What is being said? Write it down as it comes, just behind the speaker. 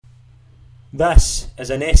This is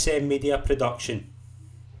an SM Media production.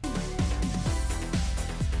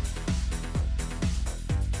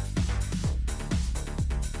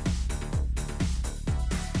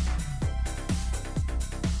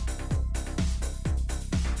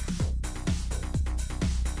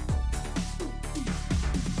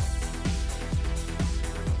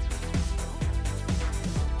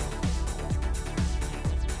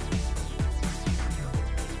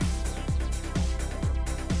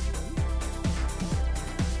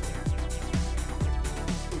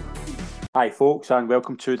 Hi, folks, and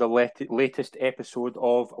welcome to the latest episode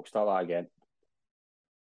of. I'll start that again.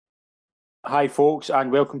 Hi, folks,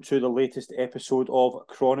 and welcome to the latest episode of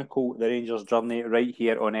Chronicle the Rangers Journey right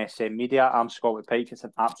here on SM Media. I'm Scott Pike. It's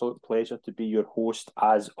an absolute pleasure to be your host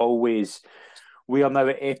as always. We are now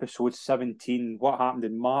at episode 17. What happened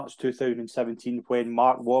in March 2017 when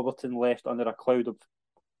Mark Warburton left under a cloud of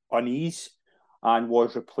unease and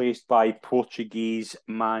was replaced by Portuguese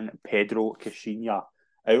man Pedro Caixinha.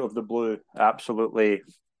 Out of the blue, absolutely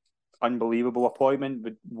unbelievable appointment,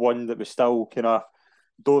 but one that was still kind of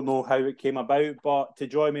don't know how it came about. But to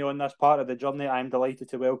join me on this part of the journey, I'm delighted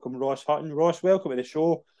to welcome Ross Hutton. Ross, welcome to the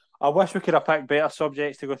show. I wish we could have picked better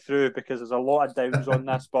subjects to go through because there's a lot of downs on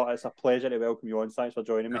this, but it's a pleasure to welcome you on. Thanks for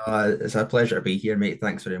joining me. It's a pleasure to be here, mate.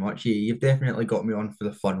 Thanks very much. You've definitely got me on for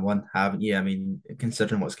the fun one, haven't you? I mean,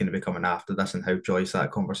 considering what's going to be coming after this and how joyous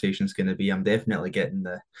that conversation's going to be, I'm definitely getting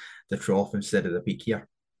the trough instead of the peak here.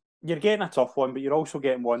 You're getting a tough one, but you're also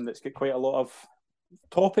getting one that's got quite a lot of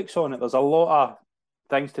topics on it. There's a lot of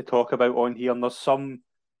things to talk about on here, and there's some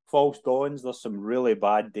false dawns, there's some really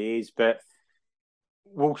bad days, but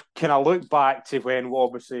we'll kind of look back to when, well,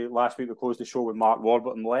 obviously, last week we closed the show with Mark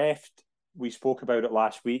Warburton left. We spoke about it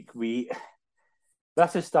last week.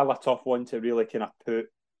 This is still a tough one to really kind of put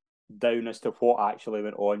down as to what actually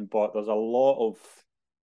went on, but there's a lot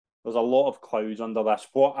of clouds under this.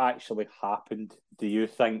 What actually happened, do you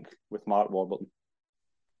think, with Mark Warburton?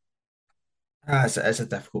 It's a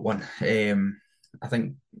difficult one. I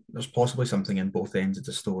think there's possibly something in both ends of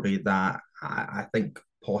the story that I think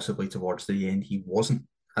possibly towards the end he wasn't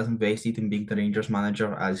as invested in being the Rangers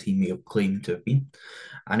manager as he may have claimed to have been.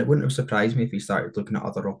 And it wouldn't have surprised me if he started looking at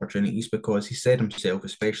other opportunities because he said himself,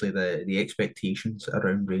 especially the expectations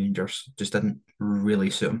around Rangers just didn't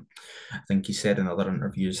really suit him. I think he said in other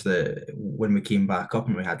interviews that when we came back up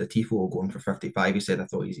and we had the Tifo going for 55, he said, I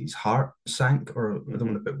thought his heart sank, or I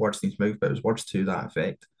don't want to put words in his mouth, but it was words to that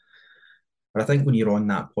effect. But I think when you're on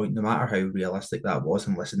that point, no matter how realistic that was,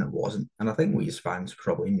 and listen, it wasn't. And I think we as fans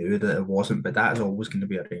probably knew that it wasn't, but that is always going to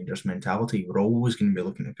be a Rangers mentality. We're always going to be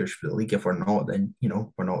looking to push for the league. If we're not, then,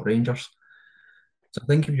 we're not Rangers. So I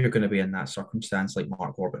think if you're going to be in that circumstance like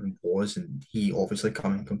Mark Warburton was, and he obviously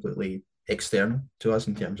coming completely external to us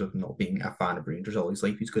in terms of not being a fan of Rangers all his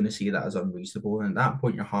life, he's going to see that as unreasonable. And at that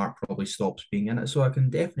point, your heart probably stops being in it. So I can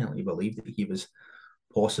definitely believe that he was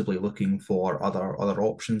possibly looking for other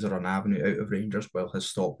options or an avenue out of Rangers while his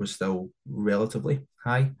stock was still relatively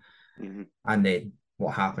high. Mm-hmm. And then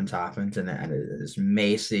what happens, and it's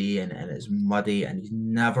messy and it's muddy, and he's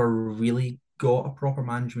never really got a proper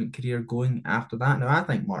management career going after that. Now, I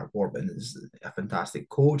think Mark Warburton is a fantastic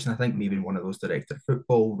coach, and I think maybe in one of those director of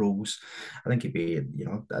football roles, I think he'd be,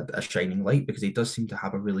 a shining light because he does seem to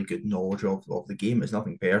have a really good knowledge of the game. It's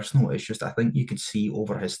nothing personal. It's just I think you could see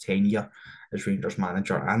over his tenure as Rangers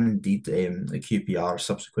manager and indeed the QPR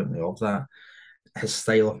subsequently of that, his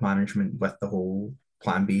style of management with the whole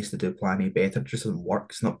plan B is to do plan A better just doesn't work.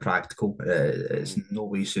 It's not practical. It's no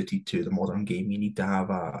way suited to the modern game. You need to have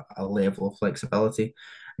a level of flexibility.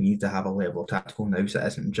 You need to have a level of tactical nous that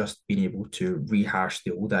isn't just being able to rehash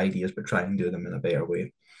the old ideas but try and do them in a better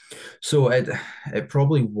way. So it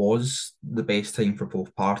probably was the best time for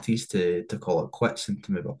both parties to call it quits and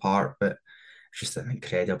to move apart, but it's just an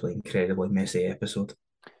incredibly messy episode.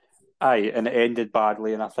 Aye, and it ended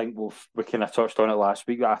badly, and I think we kind of touched on it last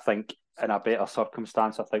week. That I think in a better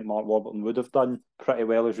circumstance, I think Mark Warburton would have done pretty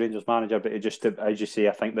well as Rangers manager. But it just, as you say,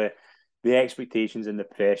 I think the expectations and the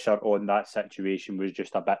pressure on that situation was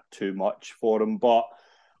just a bit too much for him. But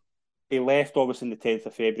he left obviously on the 10th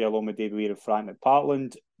of February along with David Weir and Frank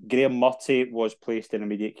McPartland. Graham Murty was placed in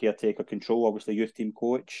immediate caretaker control, obviously youth team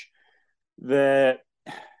coach. There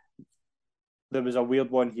was a weird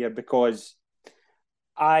one here because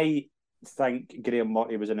I think Graham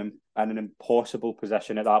Murty was in an impossible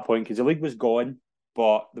position at that point because the league was gone,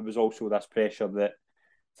 but there was also this pressure that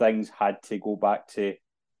things had to go back to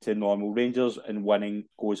normal. Rangers and winning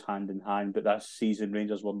goes hand in hand, but that season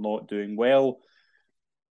Rangers were not doing well.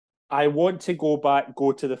 I want to go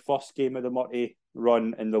to the first game of the Murty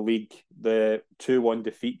run in the league, the 2-1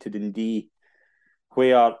 defeat to Dundee,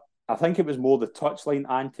 where I think it was more the touchline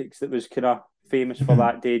antics that was kind of famous for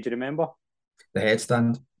that day. Do you remember? The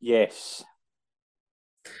headstand. Yes.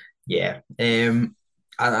 Yeah.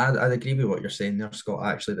 I'd agree with what you're saying there, Scott.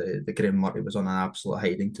 Actually, the Graham Murray was on an absolute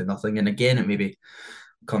hiding to nothing. And again, it maybe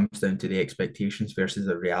comes down to the expectations versus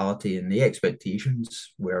the reality. And the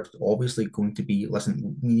expectations were obviously going to be,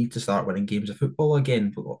 listen, we need to start winning games of football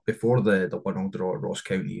again. Before the 1-0 draw at Ross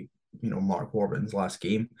County, Mark Warburton's last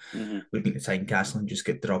game, we'd been to Tynecastle and just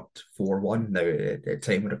get drubbed 4-1. Now, at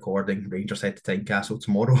time of recording, Rangers head to Tynecastle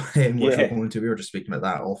tomorrow, which we're going to. We were just speaking about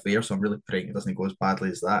that off air, so I'm really praying it doesn't go as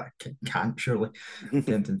badly as that. Can't surely.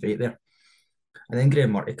 Tempting fate there. And then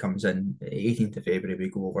Graham Murray comes in, 18th of February, we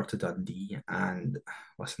go over to Dundee, and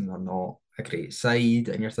listen, they're not a great side,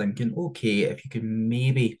 and you're thinking, okay, if you can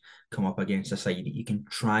maybe come up against a side that you can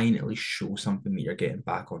try and at least show something that you're getting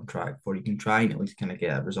back on track for, you can try and at least kind of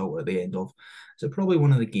get a result at the end of, so probably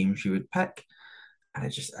one of the games you would pick. And it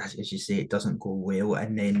just, as you say, it doesn't go well.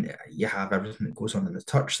 And then you have everything that goes on in the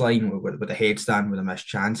touchline with the headstand, with a missed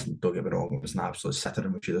chance. And don't get me wrong, it was an absolute sitter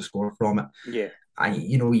and we should have scored from it. Yeah.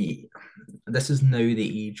 And, this is now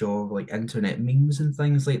the age of like internet memes and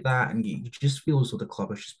things like that. And you just feel as though the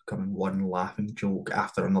club is just becoming one laughing joke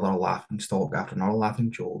after another laughing stock, after another laughing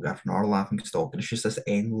joke, after another laughing stock. And it's just this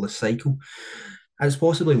endless cycle. It's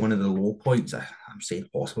possibly one of the low points. I'm saying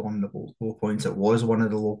possibly one of the low points. It was one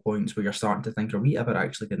of the low points where you're starting to think, are we ever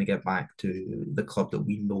actually going to get back to the club that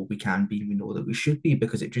we know we can be, we know that we should be?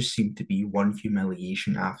 Because it just seemed to be one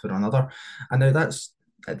humiliation after another. And now that's,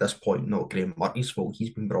 at this point, not Graham Murray's fault.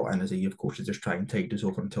 He's been brought in as a youth coach to just try and tide us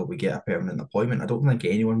over until we get a permanent appointment. I don't think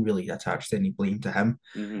anyone really attached any blame to him.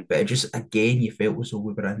 But it just, again, you felt as though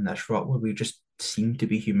we were in this rut where we just seemed to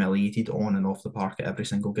be humiliated on and off the park at every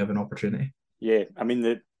single given opportunity. Yeah, I mean,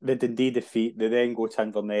 the Dundee defeat, they then go to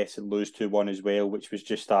Inverness and lose 2-1 as well, which was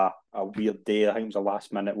just a weird day. I think it was a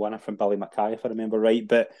last-minute winner from Billy Mackay, if I remember right.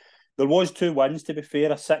 But there was 2 wins, to be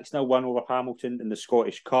fair, a 6-0 win over Hamilton in the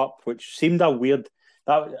Scottish Cup, which seemed a weird...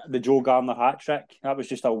 the Joe Garner hat-trick, that was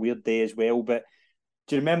just a weird day as well. But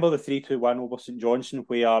do you remember the 3-2 win over St Johnstone,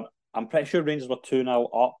 where I'm pretty sure Rangers were 2-0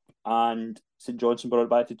 up and St Johnstone brought it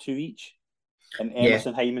back to 2 each? And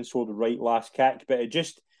Emerson Hyman scored the right last kick, but it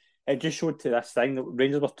just showed to this thing that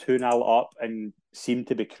Rangers were 2-0 up and seemed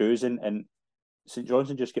to be cruising, and St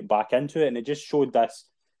Johnstone just get back into it, and it just showed this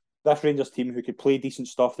Rangers team who could play decent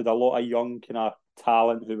stuff, had a lot of young kind of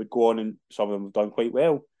talent who would go on, and some of them have done quite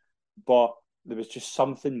well, but there was just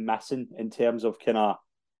something missing in terms of kind of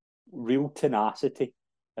real tenacity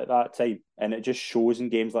at that time, and it just shows in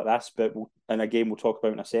games like this. But in a game we'll talk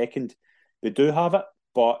about in a second, they do have it,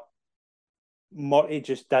 but Murray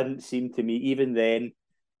just didn't seem to me, even then,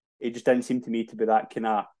 it just didn't seem to me to be that kind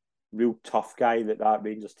of real tough guy that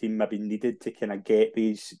Rangers team maybe needed to kind of get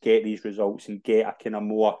these results and get a kind of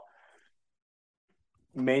more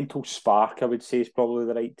mental spark, I would say is probably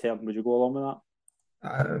the right term. Would you go along with that?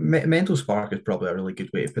 Mental spark is probably a really good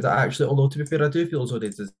way to put it, actually. Although, to be fair, I do feel as though they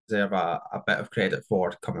deserve a bit of credit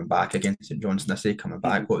for coming back against St Johnstone. I say coming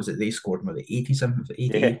back, what was it? They scored with the 87th,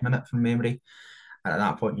 88th minute from memory. And at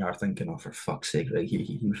that point, you are thinking, oh, for fuck's sake, right,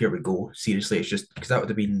 here we go. Seriously, it's just because that would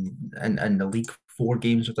have been in the league 4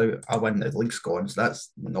 games without a win. The league's gone, so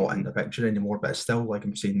that's not in the picture anymore. But it's still, like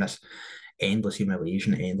I'm saying, this endless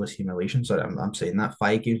humiliation. Sorry, I'm saying that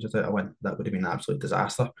 5 games without a win, that would have been an absolute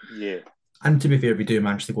disaster. Yeah. And to be fair, we do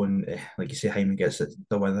manage to go and, like you say, Hyman gets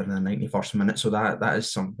the winner in the 91st minute, so that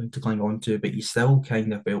is something to cling on to. But you still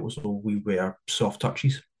kind of felt as though we were soft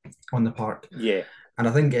touches on the park. Yeah. And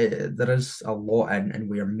I think there is a lot in, and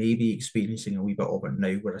we are maybe experiencing a wee bit of it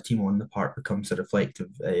now, where a team on the park becomes a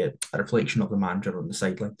reflection of the manager on the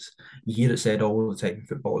sidelines. You hear it said all the time in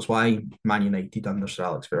football. It's why Man United under Sir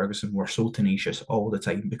Alex Ferguson were so tenacious all the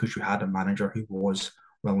time, because you had a manager who was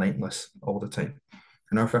relentless all the time.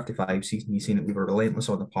 In our 55 season, you've seen that we were relentless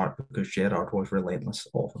on the park because Gerrard was relentless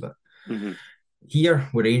off of it. Here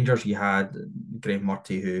with Rangers, you had Graham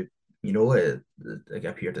Murray, who,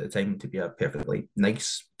 appeared at the time to be a perfectly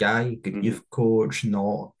nice guy, good youth coach,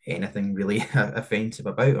 not anything really offensive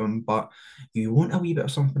about him, but you want a wee bit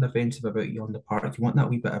of something offensive about you on the park. You want that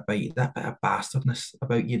wee bit of bite, that bit of bastardness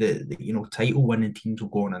about you that title winning teams will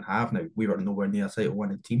go on and have. Now, we were nowhere near a title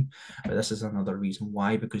winning team, but this is another reason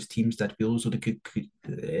why, because teams did feel as though they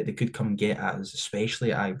could come and get at us,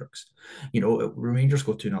 especially at Ibrox. Rangers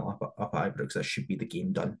go 2-0 up at Ibrox, that should be the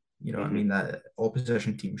game done. You know what I mean? That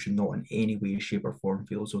opposition team should not in any way, shape, or form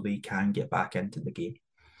feel as though they can get back into the game.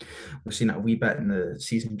 We've seen it a wee bit in the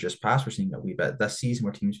season just past. We're seeing it a wee bit this season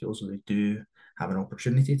where teams feel as though they do have an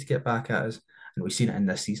opportunity to get back at us. And we've seen it in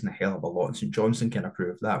this season a hell of a lot. And St Johnstone kind of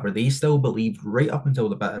proved that, where they still believed right up until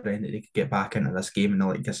the bitter end that they could get back into this game. And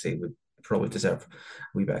like I say, would probably deserve a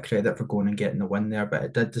wee bit of credit for going and getting the win there. But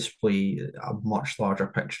it did display a much larger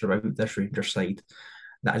picture about this Rangers side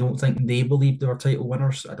that I don't think they believed they were title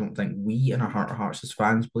winners. I don't think we, in our heart of hearts as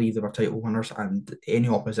fans, believe they were title winners. And any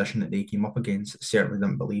opposition that they came up against certainly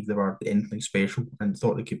didn't believe they were anything special and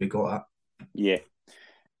thought they could be got at. Yeah.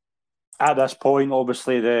 At this point,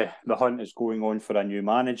 obviously, the hunt is going on for a new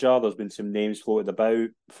manager. There's been some names floated about.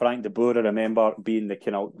 Frank de Boer, I remember being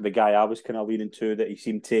the guy I was kind of leaning to, that he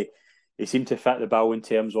seemed to fit the bill in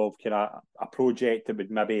terms of kind of a project that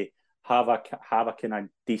would maybe have a kind of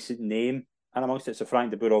decent name. And amongst it, so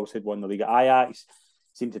Frank de Boer obviously had won the league at Ajax,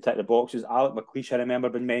 seemed to tick the boxes. Alec McLeish, I remember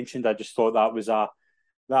being mentioned. I just thought that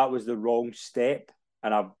was the wrong step,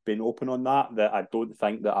 and I've been open on that I don't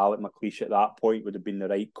think that Alec McLeish at that point would have been the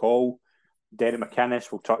right call. Derek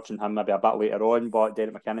McInnes, we'll touch on him maybe a bit later on, but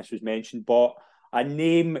Derek McInnes was mentioned. But a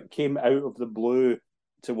name came out of the blue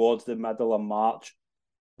towards the middle of March.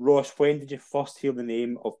 Ross, when did you first hear the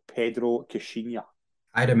name of Pedro Caixinha?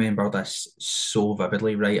 I remember this so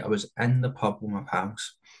vividly, right? I was in the pub with my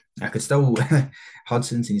pals. I could still,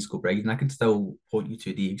 Hudson's in East Kilbride, and I could still point you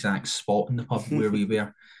to the exact spot in the pub where we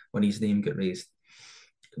were when his name got raised.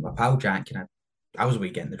 My pal Jack, I was away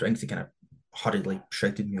getting the drinks, he kind of hurriedly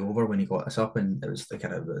shouted me over when he got us up, and it was the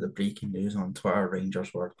kind of the breaking news on Twitter.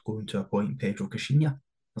 Rangers were going to appoint Pedro Caixinha. I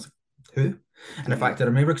was like, who? And in fact, I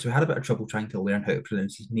remember because we had a bit of trouble trying to learn how to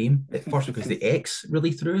pronounce his name at first because the X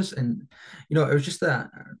really threw us. And, it was just a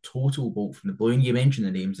total bolt from the blue. And you mentioned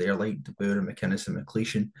the names there, like De Boer and McInnes and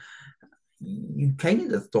McLeish. And you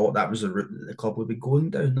kind of thought that was the route that the club would be going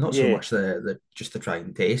down. Not so much the just to try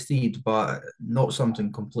and test it, but not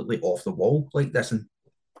something completely off the wall like this. And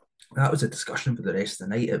that was a discussion for the rest of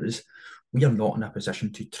the night. It was, we are not in a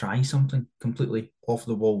position to try something completely off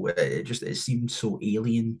the wall. It seemed so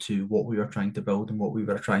alien to what we were trying to build and what we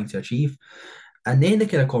were trying to achieve. And then the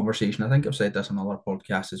kind of conversation, I think I've said this on other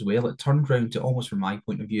podcasts as well, it turned around to, almost from my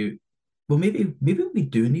point of view, well, maybe we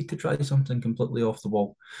do need to try something completely off the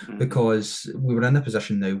wall, because we were in a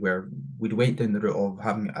position now where we went down the route of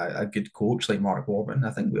having a good coach like Mark Warburton.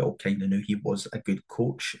 I think we all kind of knew he was a good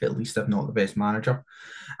coach, at least if not the best manager,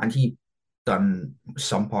 and he done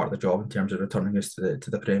some part of the job in terms of returning us to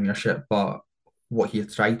the Premiership. But what he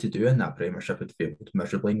had tried to do in that Premiership had failed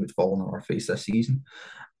miserably and would fall on our face this season.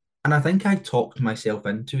 And I think I talked myself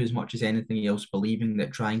into, as much as anything else, believing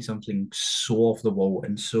that trying something so off the wall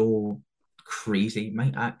and so crazy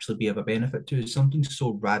might actually be of a benefit to us, something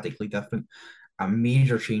so radically different, a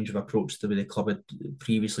major change of approach to the way the club had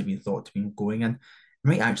previously been thought to be going in. It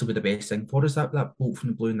might actually be the best thing for us, that bolt from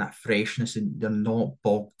the blue and that freshness, and they're not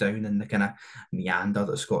bogged down in the kind of meander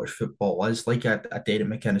that Scottish football is, like a Derek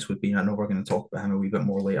McInnes would be. And I know we're going to talk about him a wee bit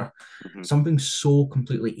more later. Something so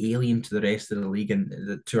completely alien to the rest of the league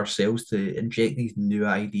and to ourselves, to inject these new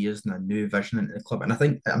ideas and a new vision into the club. And I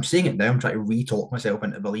think I'm saying it now, I'm trying to re-talk myself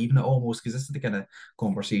into believing it almost, because this is the kind of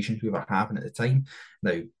conversations we were having at the time.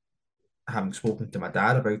 Now, having spoken to my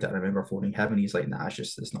dad about it, I remember phoning him and he's like, nah,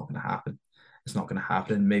 it's not going to happen. It's not going to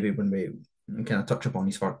happen. Maybe when we kind of touch upon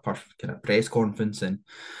his first kind of press conference and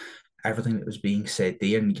everything that was being said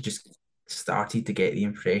there, and you just started to get the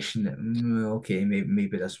impression that, okay,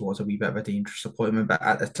 maybe this was a wee bit of a dangerous appointment. But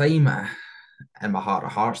at the time, in my heart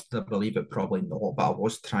of hearts, I believe it probably not. But I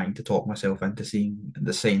was trying to talk myself into seeing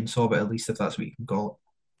the sense of it, at least, if that's what you can call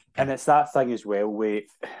it. And it's that thing as well with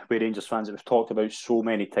Rangers fans that we've talked about so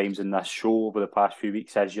many times in this show over the past few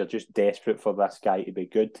weeks, is you're just desperate for this guy to be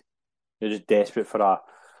good. You're just desperate for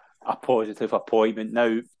a positive appointment.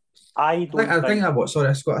 Now, I think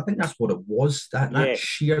that's what it was. That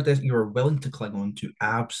sheer you were willing to cling on to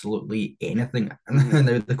absolutely anything. And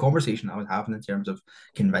now the conversation I was having in terms of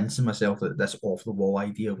convincing myself that this off the wall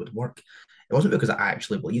idea would work, it wasn't because I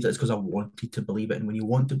actually believed it. It's because I wanted to believe it. And when you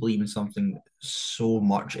want to believe in something so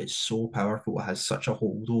much, it's so powerful, it has such a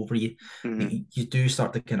hold over you. You do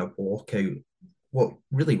start to kind of walk out what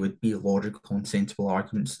really would be logical and sensible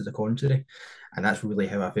arguments to the contrary. And that's really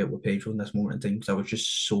how I felt with Pedro in this moment in time, because I was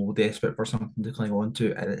just so desperate for something to cling on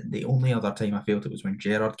to. And the only other time I felt it was when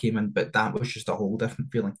Gerrard came in, but that was just a whole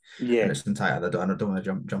different feeling. Yeah. And it's entirely, I don't want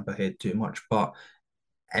to jump ahead too much, but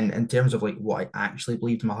in terms of like what I actually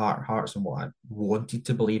believed in my heart of hearts and what I wanted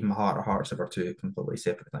to believe in my heart of hearts, are two completely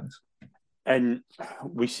separate things. And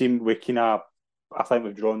I think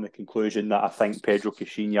we've drawn the conclusion that I think Pedro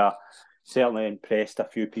Caixinha certainly impressed a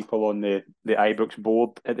few people on the Ibrox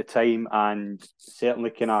board at the time, and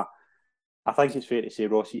certainly I think it's fair to say,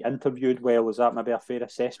 Ross, he interviewed well. Is that maybe a fair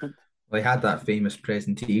assessment? Well, he had that famous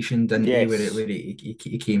presentation, didn't he, where, Yes.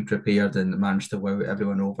 he came prepared and managed to wow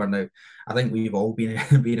everyone over. Now, I think we've all been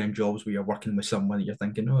been in jobs where you're working with someone that you're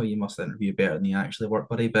thinking, oh, you must interview better than you actually work,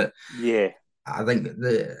 buddy. But Yeah. I think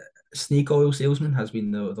the snake oil salesman has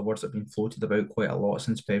been the words that have been floated about quite a lot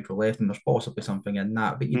since Pedro left, and there's possibly something in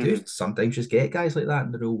that. But you do Hmm. sometimes just get guys like that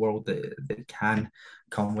in the real world that can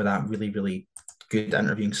come with that really, really good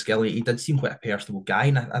interviewing skill. He did seem quite a personable guy,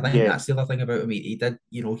 and I think Yeah. that's the other thing about him. He did,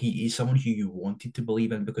 he's someone who you wanted to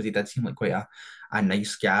believe in because he did seem like quite a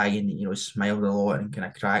nice guy, and smiled a lot and kind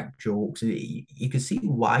of cracked jokes. You could see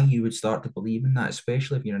why you would start to believe in that,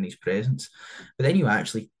 especially if you're in his presence. But then you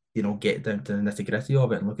actually get down to the nitty gritty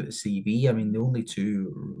of it and look at the CV. I mean, the only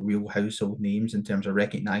two real household names in terms of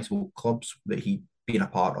recognisable clubs that he'd been a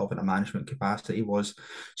part of in a management capacity was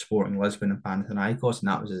Sporting Lisbon and Panathinaikos, and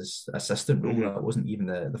that was his assistant role. Hmm. That wasn't even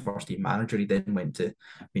the first team manager. He then went to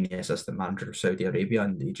being the assistant manager of Saudi Arabia,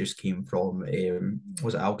 and he just came from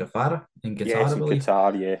was it Al Ghafara in Qatar, Yes, I in believe.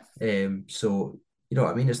 Qatar, yeah. So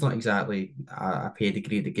I mean, it's not exactly a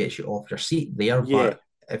pedigree that gets you off your seat there, Yeah.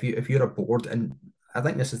 but if you're a board, and I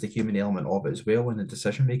think this is the human element of it as well in the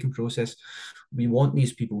decision making process. We want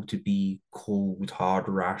these people to be cold, hard,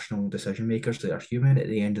 rational decision makers that are human at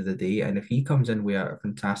the end of the day. And if he comes in with a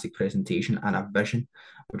fantastic presentation and a vision,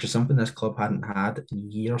 which is something this club hadn't had in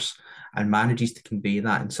years, and manages to convey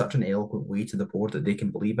that in such an eloquent way to the board that they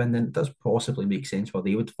can believe in, then it does possibly make sense where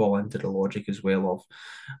they would fall into the logic as well of,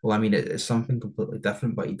 well, I mean, it's something completely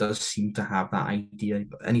different, but he does seem to have that idea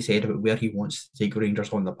in his head about where he wants to take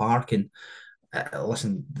Rangers on the park. And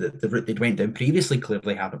listen, the route they went down previously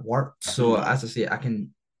clearly hadn't worked. So, Hmm. as I say, I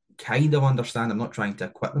can kind of understand. I'm not trying to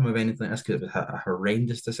acquit them of anything like this because it was a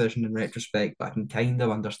horrendous decision in retrospect, but I can kind of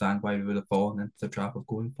understand why we would have fallen into the trap of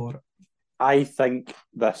going for it. I think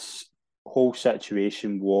this whole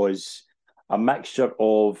situation was a mixture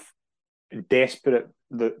of desperate.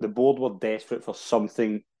 The board were desperate for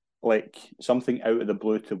something, like something out of the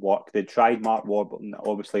blue to work. They tried Mark Warburton, that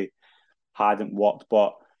obviously hadn't worked.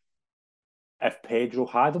 But if Pedro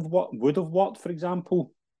would have worked, for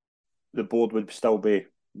example, the board would still be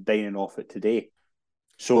dining off it today.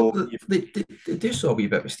 Well, So they do so a wee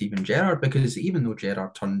bit with Steven Gerrard because even though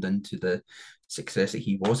Gerrard turned into the success that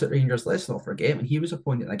he was at Rangers, let's not forget when he was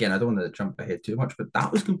appointed. Again, I don't want to jump ahead too much, but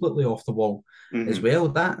that was completely off the wall as mhm. well.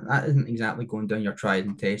 That isn't exactly going down your tried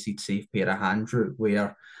and tested safe pair of hands route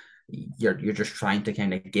where you're just trying to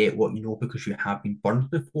kind of get what you know because you have been burned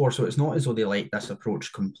before. So it's not as though they like this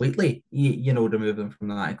approach completely, remove them from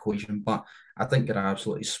that equation. But I think you're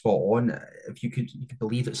absolutely spot on. If you could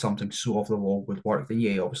believe that something so off the wall would work, then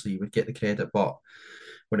yeah, obviously you would get the credit. But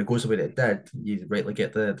when it goes the way that it did, you rightly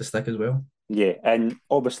get the stick as well. Yeah, and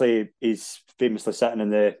obviously he's famously sitting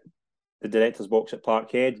in the director's box at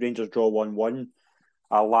Parkhead. Rangers draw 1-1.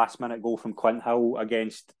 A last minute goal from Clint Hill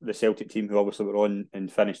against the Celtic team, who obviously were on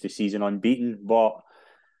and finished the season unbeaten. But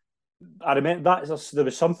I remember there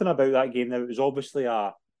was something about that game. Now it was obviously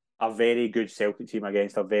a very good Celtic team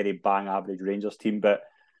against a very bang average Rangers team, but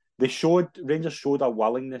Rangers showed a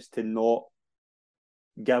willingness to not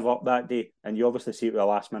give up that day, and you obviously see it with a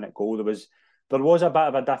last minute goal. There was a bit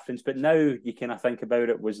of a difference, but now you kind of think about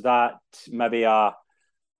it, was that maybe a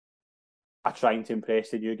trying to impress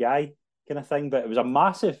the new guy kind of thing? But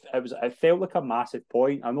it felt like a massive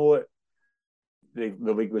point. I know the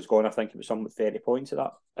league was gone. I think it was something with 30 points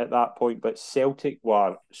at that point. But Celtic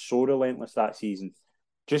were so relentless that season.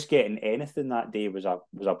 Just getting anything that day was a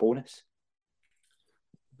bonus.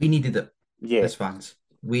 We needed it Yeah. as fans.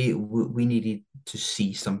 We needed to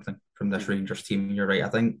see something from this Mhm. Rangers team. And you're right. I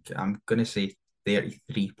think I'm going to say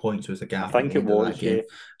 33 points was the I gap at think the it end of that was, yeah. game.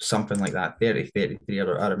 Something like that. 30, 33.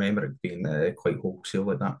 I remember it being quite wholesale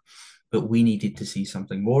like that. But we needed to see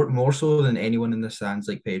something more so than anyone in the stands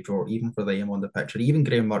like Pedro, or even for them on the pitch, or even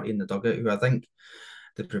Graham Murray in the dugout, who I think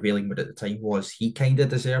the prevailing mood at the time was he kind of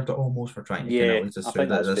deserved it almost for trying to kind of Yeah, lead us I through think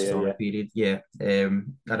that's this fair, stormy yeah. period. Yeah,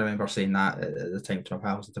 I remember saying that at the time to my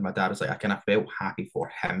pals and to my dad. It's like I kind of felt happy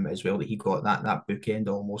for him as well that he got that bookend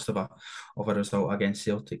almost of a result against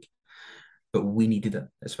Celtic. But we needed it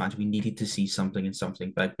as fans. We needed to see something and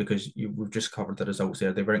something big because we've just covered the results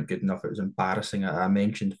there. They weren't good enough. It was embarrassing. I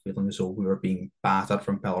mentioned feeling as though we were being battered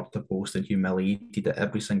from pillar to post and humiliated at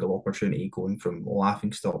every single opportunity, going from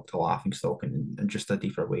laughing stock to laughing stock in just a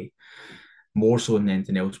different way. more so than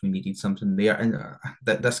anything else, we needed something there. And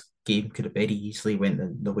that this game could have very easily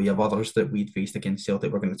went the way of others that we'd faced against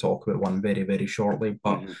Celtic. We're going to talk about one very, very shortly.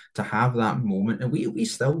 But to have that moment, and we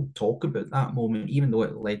still talk about that moment, even though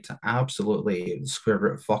it led to absolutely square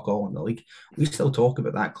root fuck all in the league, we still talk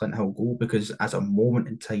about that Clint Hill goal because as a moment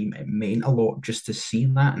in time, it meant a lot just to see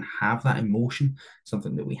that and have that emotion,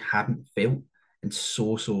 something that we hadn't felt and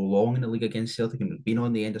so long in the league against Celtic, and we've been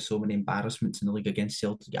on the end of so many embarrassments in the league against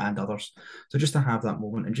Celtic and others. So just to have that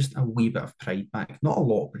moment and just a wee bit of pride back, not a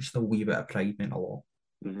lot, but just a wee bit of pride meant a lot.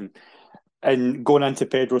 And going into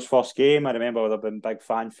Pedro's first game, I remember there had been big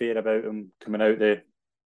fanfare about him coming out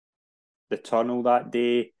the tunnel that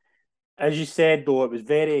day. As you said, though, it was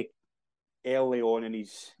very early on in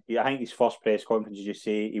I think his first press conference, as you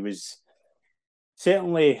say, he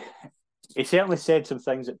certainly said some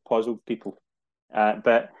things that puzzled people.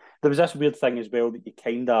 But there was this weird thing as well that you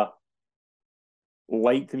kind of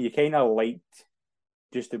liked him. You kind of liked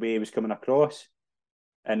just the way he was coming across.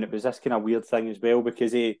 And it was this kind of weird thing as well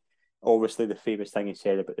because obviously the famous thing he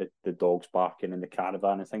said about the dogs barking in the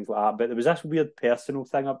caravan and things like that. But there was this weird personal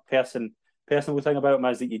thing about him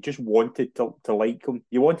is that you just wanted to like him.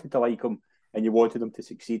 You wanted to like him and you wanted him to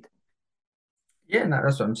succeed. Yeah, and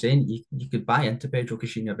that's what I'm saying. You could buy into Pedro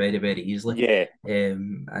Caixinha very, very easily. Yeah.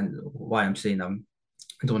 And why I'm saying I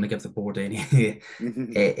don't want to give the board any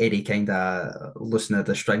kind of loosen of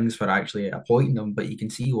the strings for actually appointing him, but you can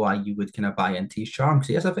see why you would kind of buy into his charm because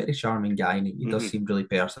he is a very charming guy and he does seem really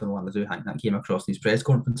personal, and I do think that came across in his press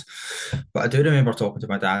conference. But I do remember talking to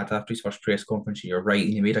my dad after his first press conference, and you're right,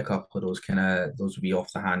 and he made a couple of those wee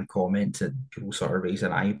off the hand comments that people sort of raise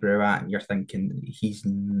an eyebrow at, and you're thinking he's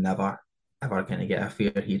never ever going to get a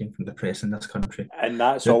fair hearing from the press in this country. And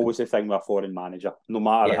that's always the thing with a foreign manager. No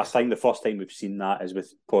matter, yes. I think the first time we've seen that is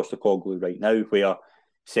with Postecoglou right now, where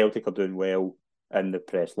Celtic are doing well and the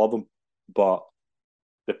press love him, but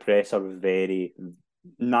the press are very,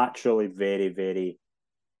 naturally very, very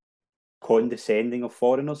condescending of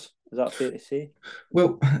foreigners. Is that fair to say?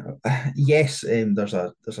 Well, yes, there's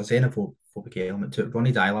a xenophobic element to it.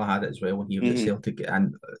 Ronny Deila had it as well when he was at Celtic,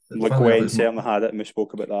 and Le Guen certainly had it, and we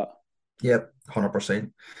spoke about that. Yep,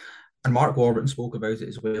 100%. And Mark Warburton spoke about it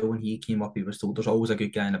as well when he came up. He was told there's always a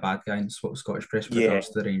good guy and a bad guy in Scottish press with regards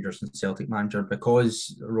to the Rangers and Celtic manager.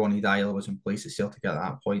 Because Ronny Deila was in place at Celtic at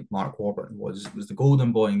that point, Mark Warburton was the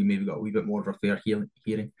golden boy and he maybe got a wee bit more of a fair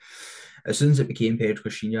hearing. As soon as it became Pedro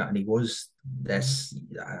Caixinha, and he was this,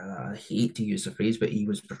 I hate to use the phrase, but he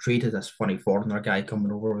was portrayed as this funny foreigner guy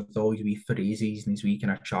coming over with all his wee phrases and his wee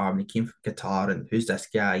kind of charm. And he came from Qatar, and who's this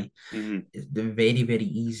guy? The very, very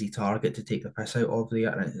easy target to take the piss out of there.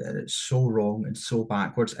 And it's so wrong and so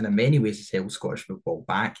backwards. And in many ways, it's held Scottish football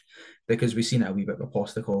back because we've seen it a wee bit with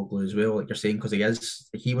Postecoglou as well, like you're saying, because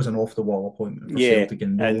he was an off the wall appointment for Celtic,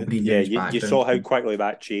 and nobody knew his background. You saw how quickly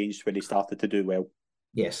that changed when he started to do well.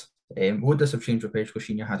 Yes. Would this have changed with Pedro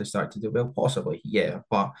Caixinha had he started to do well? Possibly, yeah.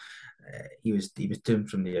 But he was doomed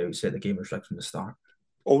from the outset. The game was rigged from the start.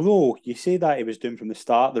 Although you say that he was doomed from the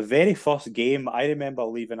start, the very first game, I remember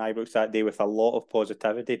leaving Ibrox that day with a lot of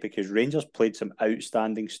positivity because Rangers played some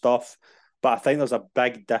outstanding stuff. But I think there's a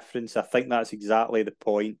big difference. I think that's exactly the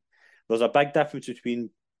point. There's a big difference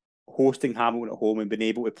between hosting Hamilton at home and being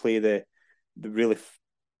able to play the really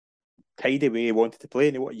tidy way he wanted to play,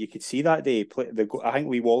 and you could see that day. I think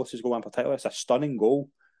Lee Wallace's goal in particular, it's a stunning goal,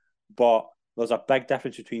 but there's a big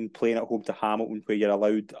difference between playing at home to Hamilton, where you're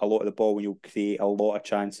allowed a lot of the ball and you'll create a lot of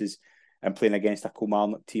chances, and playing against a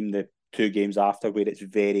Kilmarnock team the 2 games after, where it's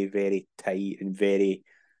very, very tight and very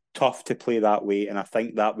tough to play that way. And I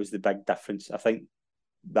think that was the big difference. I think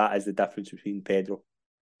that is the difference between Pedro.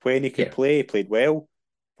 When he could play, he played well.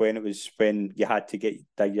 When you had to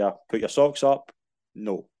put your socks up,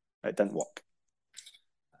 no. It didn't work.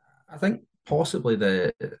 I think possibly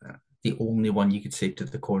the only one you could say to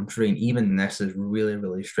the contrary, and even this is really,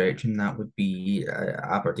 really stretching, that would be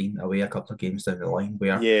Aberdeen away a couple of games down the line.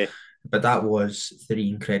 But that was 3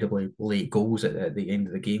 incredibly late goals at the end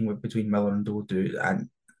of the game between Miller and Dodu. And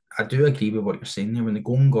I do agree with what you're saying there. When the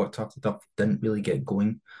going got toughed up, didn't really get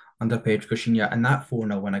going under Pedro Caixinha. And that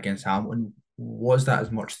 4-0 win against Hamilton, was that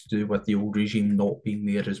as much to do with the old regime not being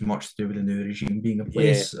there as much to do with the new regime being in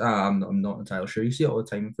place? I'm not entirely sure. You see it all the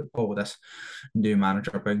time in football with this new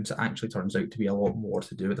manager bounce. It actually turns out to be a lot more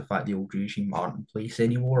to do with the fact the old regime aren't in place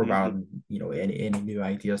anymore, rather than any new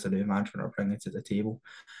ideas the new management are bringing to the table.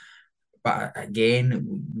 But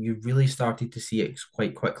again, you really started to see it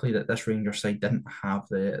quite quickly that this Rangers side didn't have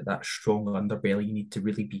that strong underbelly you need to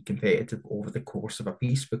really be competitive over the course of a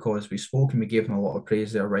piece, because we spoke and we gave them a lot of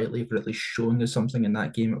praise there rightly for at least showing us something in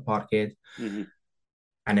that game at Parkhead. And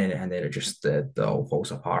then it just all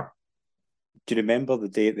falls apart. do you remember the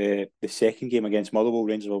day the second game against Motherwell?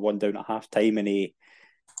 Rangers were 1 down at half time, and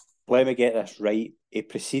let me get this right. He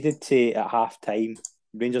proceeded to, at half time,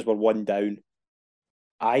 Rangers were 1 down.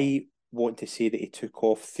 I want to say that he took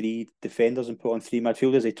off 3 defenders and put on 3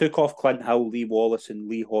 midfielders. He took off Clint Hill, Lee Wallace, and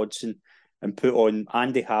Lee Hodgson, and put on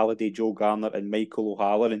Andy Halliday, Joe Garner, and Michael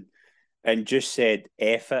O'Halloran, and just said,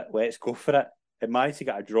 F it, let's go for it. It managed to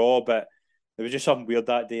get a draw, but there was just something weird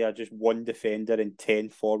that day. I just 1 defender and 10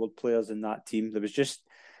 forward players in that team. There was just,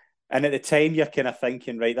 and at the time you're kind of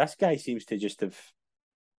thinking, right, this guy seems to just have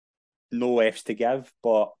no F's to give,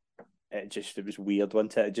 but it was weird,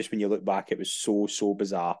 wasn't it? Just when you look back, it was so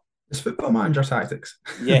bizarre. It's Football Manager tactics.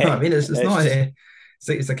 Yeah, I mean, it's not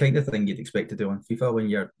it's the kind of thing you'd expect to do on FIFA when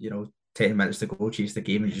you're 10 minutes to go, chase the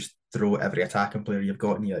game, and just throw every attacking player you've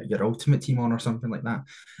got in your ultimate team on or something like that.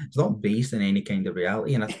 It's not based in any kind of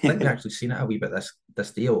reality, and I think we've actually seen it a wee bit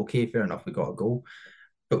this day. Okay, fair enough, we got a goal.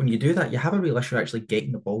 But when you do that, you have a real issue actually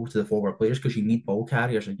getting the ball to the forward players because you need ball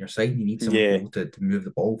carriers on your side and you need someone to move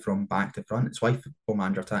the ball from back to front. It's why Football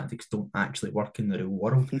Manager tactics don't actually work in the real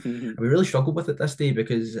world. And we really struggled with it this day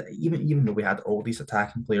because even though we had all these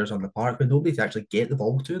attacking players on the park, but nobody to actually get the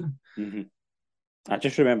ball to them. Mm-hmm. I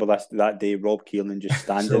just remember that day, Rob Keelan just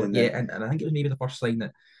standing and I think it was maybe the first sign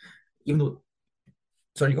that, even though...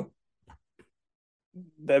 Sorry, you go.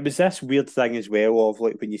 There was this weird thing as well of,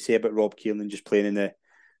 like, when you say about Rob Keelan just playing in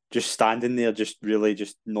just standing there, just really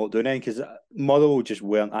just not doing anything, because Motherwell just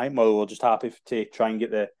weren't. I think Motherwell were just happy to try and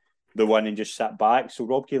get the win and just sit back. So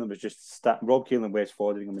Rob Keelan was just Rob Keelan, West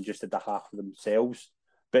Foderingham, and just did the half of themselves.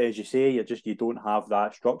 But as you say, you don't have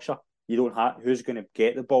that structure. You don't have who's going to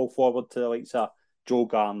get the ball forward to the likes of Joe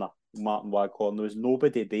Garner, Martin Waghorn. There was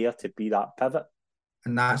nobody there to be that pivot.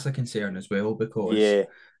 And that's a concern as well, because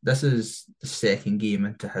this is the second game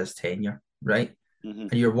into his tenure, right? Mm-hmm.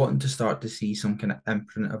 And you're wanting to start to see some kind of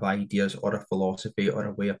imprint of ideas or a philosophy or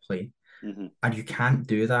a way of playing. Mm-hmm. And you can't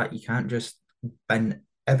do that. You can't just bin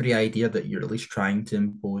every idea that you're at least trying to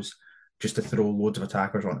impose just to throw loads of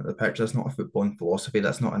attackers onto the pitch. That's not a footballing philosophy.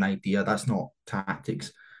 That's not an idea. That's not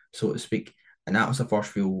tactics, so to speak. And that was the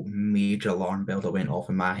first real major alarm bell that went off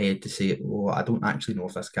in my head to say, oh, I don't actually know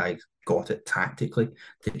if this guy's got it tactically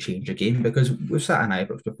to change a game, because we've sat in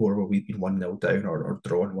Ibrox before where we've been 1-0 down or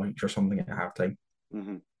drawn once or something at half time.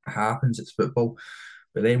 Mm-hmm. It happens, it's football.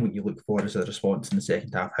 But then what you look for is a response in the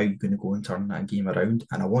second half. How are you going to go and turn that game around?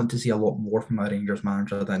 And I want to see a lot more from a Rangers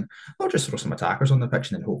manager than, I'll just throw some attackers on the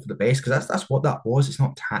pitch and then hope for the best, because that's what that was. It's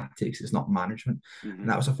not tactics, it's not management. Mm-hmm. And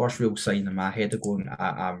that was the first real sign in my head of going,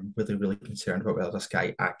 I'm really concerned about whether this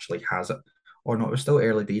guy actually has it or not. It was still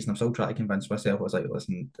early days, and I'm still trying to convince myself. I was like,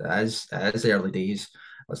 listen, it is early days.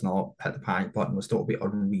 Let's not hit the panic button. Let's not be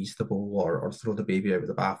unreasonable or throw the baby out with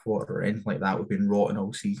the bathwater or anything like that. We've been rotten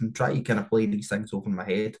all season. Try to kind of play these things over my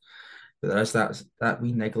head. But there is that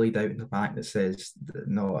wee niggly doubt in the back that says, that,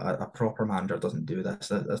 no, a proper manager doesn't do this.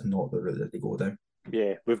 That's not the route that they go down.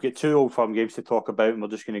 Yeah, we've got 2 Old Firm games to talk about, and we're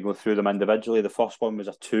just going to go through them individually. The first one was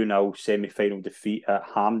a 2-0 semi-final defeat at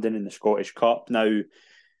Hampden in the Scottish Cup. Now,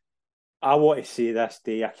 I want to say this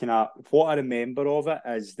day, what I remember of it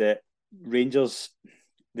is that Rangers,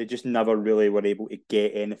 they just never really were able to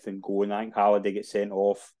get anything going. I think Halliday gets sent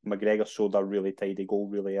off. McGregor showed a really tidy goal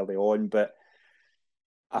really early on, but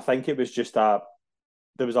I think it was just there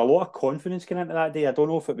was a lot of confidence going into that day. I don't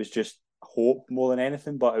know if it was just hope more than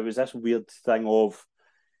anything, but it was this weird thing of,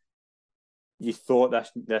 you thought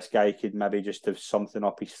this guy could maybe just have something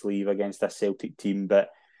up his sleeve against this Celtic team, but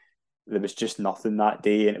there was just nothing that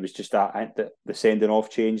day, and it was just that the sending off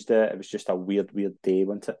changed it. It was just a weird day,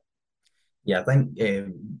 wasn't it? Yeah, I think it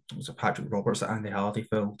was a Patrick Roberts that Andy Halliday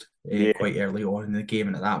filled quite early on in the game,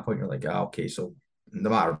 and at that point you're like, okay, so no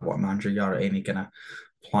matter what manager you are, any kind of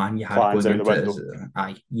plan you had going into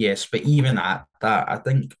it, yes, but even at that, I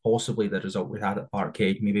think possibly the result we had at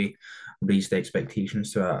Parkhead maybe raised the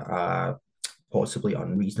expectations to a possibly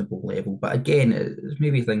unreasonable level. But again, it's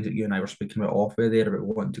maybe things that you and I were speaking about off there about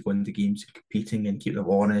wanting to go into games and competing and keep them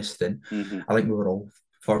honest. And I think we were all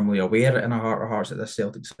firmly aware in our heart of hearts that this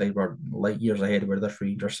Celtic side were light years ahead of where this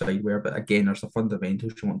Rangers side were. But again, there's the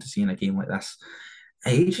fundamentals you want to see in a game like this.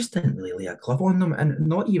 I just didn't really lay a glove on them, and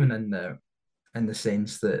not even in the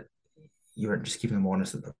sense that you weren't just keeping them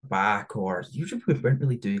honest at the back, or usually we weren't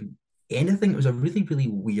really doing anything. It was a really, really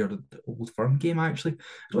weird Old Firm game, actually.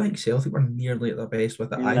 I don't think Celtic were nearly at their best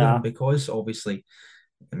with it either, because obviously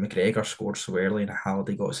McGregor scored so early and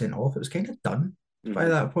Halliday got sent off. It was kind of done by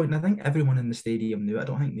that point, and I think everyone in the stadium knew it. I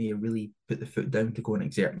don't think they really put the foot down to go and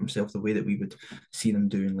exert themselves the way that we would see them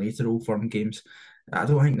doing later Old Firm games. I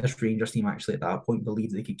don't think this Rangers team actually at that point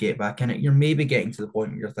believed they could get back in it. You're maybe getting to the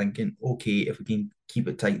point where you're thinking, okay, if we can keep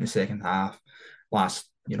it tight in the second half, last,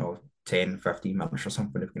 10, 15 minutes or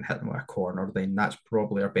something, if we can hit them with a corner, then that's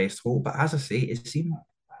probably our best hope. But as I say, it seemed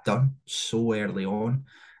done so early on.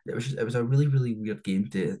 It was a really, really weird game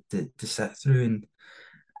to sit through. And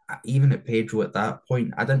even at Pedro at that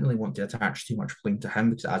point, I didn't really want to attach too much blame to him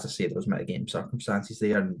because, as I say, there was mitigating circumstances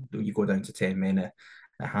there. And you go down to 10 men at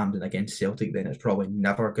Hampden against Celtic, then it's probably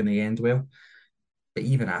never going to end well. But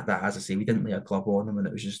even at that, as I say, we didn't lay a glove on them, and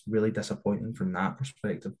it was just really disappointing from that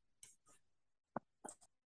perspective.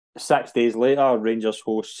 6 days later, Rangers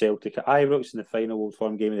host Celtic at Ibrox in the final Old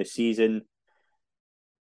Firm game of the season.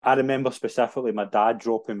 I remember specifically my dad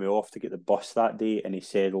dropping me off to get the bus that day, and he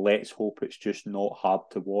said, "Let's hope it's just not hard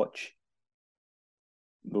to watch."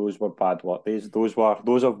 Those were bad words. Those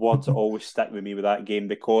are words that always stick with me with that game,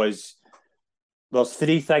 because there's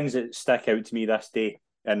 3 things that stick out to me this day,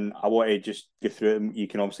 and I want to just go through them. You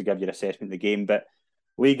can obviously give your assessment of the game, but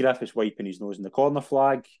Leigh Griffiths wiping his nose in the corner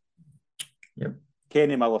flag. Yep.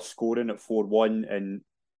 Kenny Miller scoring at 4-1 and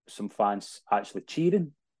some fans actually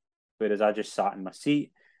cheering, whereas I just sat in my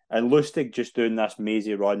seat. And Lustig just doing this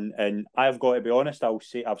mazy run. And I've got to be honest, I've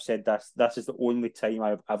said this is the only time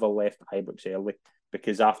I've ever left Ibrox early,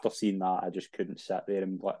 because after seeing that, I just couldn't sit there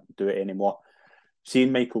and do it anymore.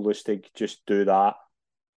 Seeing Michael Lustig just do that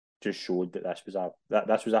just showed that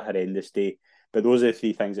this was a horrendous day. But those are the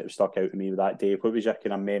 3 things that have stuck out to me with that day. What was your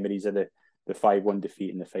kind of memories of the 5-1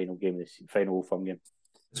 defeat in the final game, the final Old Firm game?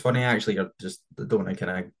 It's funny, actually, you're just don't want to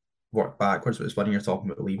kind of work backwards, but it's funny you're talking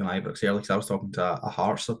about leaving Ibrox early, because I was talking to a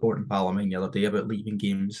Hearts supporting pal of mine the other day about leaving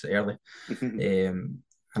games early.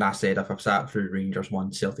 And I said, if I've sat through Rangers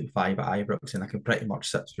 1, Celtic 5 at Ibrox, and I can pretty much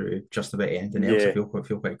sit through just about anything else, I feel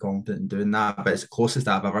quite confident in doing that. But it's the closest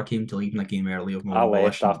I've ever came to leaving a game early of my own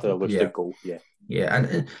volition. After the Lustig goal, Yeah,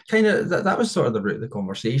 and kind of that was sort of the root of the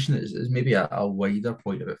conversation. Is maybe a wider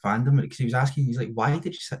point about fandom, because he was asking, he's like, why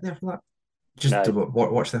did you sit there for that? Just to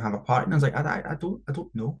watch them have a party? And I was like, I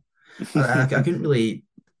don't know. I couldn't really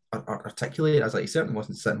articulate it. I was like, he certainly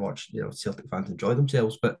wasn't sitting and watch Celtic fans enjoy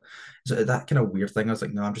themselves, but that kind of weird thing. I was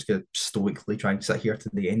like, no, I'm just going to stoically try and sit here to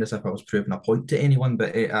the end as if I was proving a point to anyone.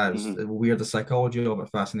 But weird, the psychology of it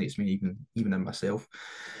fascinates me even in myself.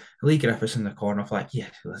 Leigh Griffiths in the corner, like, you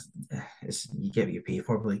get what you pay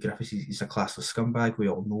for. Leigh Griffiths, he's a classless scumbag. We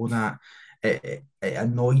all know that. It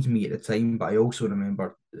annoyed me at the time, but I also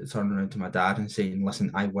remember turning around to my dad and saying,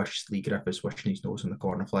 listen, I wish Leigh Griffiths wishing his nose on the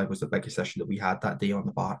corner flag was the biggest issue that we had that day on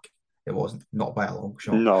the park. It wasn't, not by a long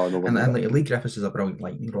shot. No. And Leigh Griffiths is a brilliant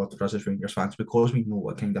lightning rod for us as Rangers fans, because we know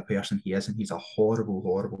what kind of person he is, and he's a horrible,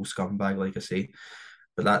 horrible scumbag, like I say.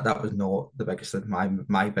 But that was not the biggest,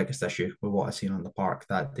 my biggest issue with what I seen on the park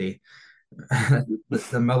that day.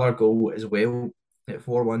 the Miller goal as well at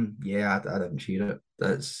 4-1, I didn't cheer it.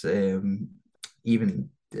 That's even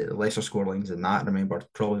lesser scorelines than that. I remember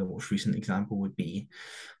probably the most recent example would be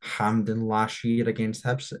Hampden last year against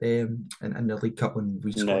Hibs in the League Cup when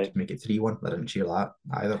we scored to make it 3-1. I didn't cheer that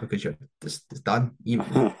either, because it's done.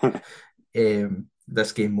 Even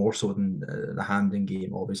this game more so than the Hampden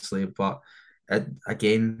game, obviously, but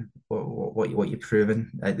again, what you're proving,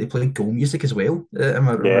 they played goal music as well. Am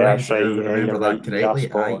I right? That's right. Remember that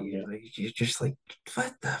correctly? You're just like,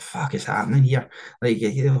 what the fuck is happening here? Like,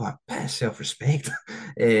 you know, a bit of self-respect.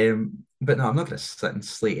 But no, I'm not going to sit and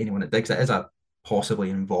slate anyone that digs. It is a possibly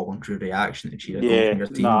involuntary reaction to cheer a goal from your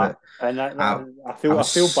team. I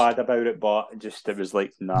feel bad about it, but it was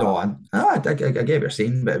like, nah. No, I get what you're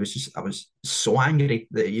saying, but it was just, I was so angry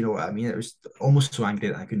that, you know what I mean? It was almost so angry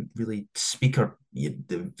that I couldn't really speak or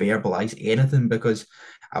verbalize anything, because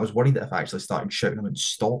I was worried that if I actually started shouting, I would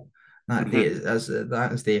stop. That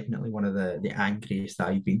is definitely one of the angriest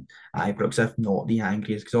I've been at Ibrox, if not the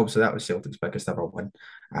angriest, because obviously that was Celtic's biggest ever win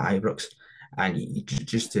at Ibrox. And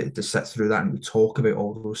just to sit through that, and we talk about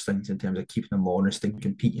all those things in terms of keeping them honest and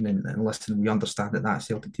competing and listening. We understand that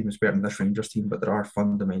Celtic team is better than this Rangers team, but there are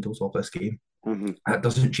fundamentals of this game. That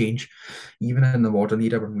doesn't change. Even in the modern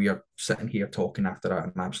era, when we are sitting here talking after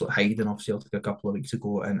an absolute hiding of Celtic a couple of weeks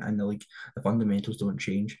ago in the league, the fundamentals don't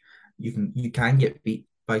change. You can get beat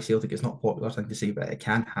by Celtic. It's not a popular thing to say, but it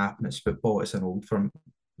can happen. It's football. It's an Old Firm.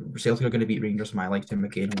 Celtic are going to beat Rangers in my lifetime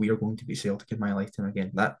again, and we are going to beat Celtic in my lifetime again.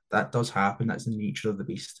 That does happen. That's the nature of the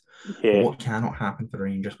beast. But what cannot happen for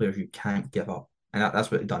Rangers players, you can't give up. And that's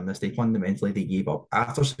what they've done this day. Fundamentally, they gave up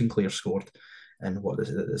after Sinclair scored in the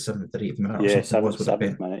 7th or 8th minute.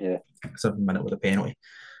 7th minute, 7th minute with a penalty.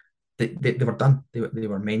 they were done. They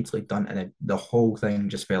were mentally done, and the whole thing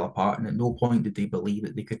just fell apart. And at no point did they believe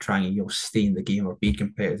that they could try and stay in the game or be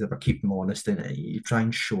competitive or keep them honest. And you try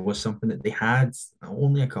and show us something that they had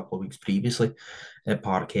only a couple of weeks previously at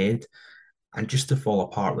Parkhead, and just to fall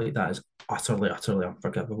apart like that is utterly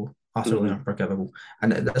unforgivable. Utterly unforgivable.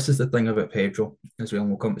 And this is the thing about Pedro as well.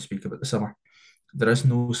 And we'll come to speak about the summer. There is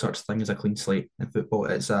no such thing as a clean slate in football.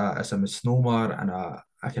 It's a misnomer and a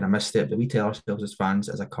kind of misstep that we tell ourselves as fans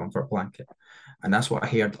as a comfort blanket. And that's what I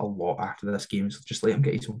heard a lot after this game. So just let him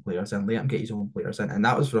get his own players in, let him get his own players in. And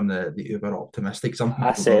that was from the uber optimistic. Some people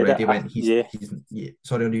I said already it. went,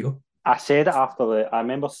 sorry, on you go. I said it after I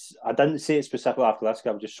remember, I didn't say it specifically after this,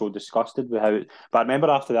 I was just so disgusted with how, but I remember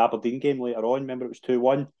after the Aberdeen game later on, remember it was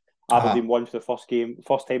 2-1, Aberdeen won for the first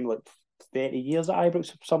time in like 30 years at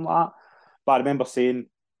Ibrox, something like that. But I remember saying,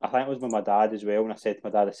 I think it was with my dad as well, and I said to my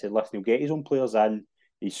dad, I said, listen, he'll get his own players in.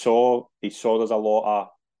 He saw there's a lot of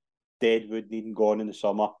dead wood needing gone in the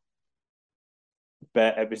summer.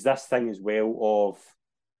 But it was this thing as well of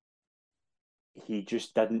he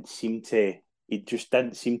just didn't seem to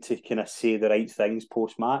kind of say the right things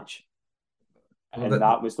post-match. And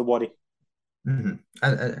that was the worry. Mm-hmm.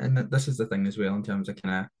 And this is the thing as well in terms of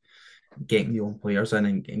kind of getting your own players in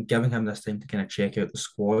and giving him this time to kind of check out the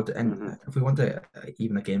squad. And if we want to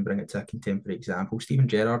even again bring it to a contemporary example, Steven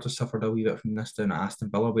Gerrard has suffered a wee bit from this down at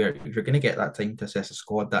Aston Villa, where if you're going to get that time to assess a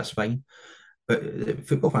squad, that's fine. But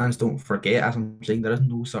football fans don't forget, as I'm saying, there is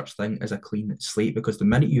no such thing as a clean slate, because the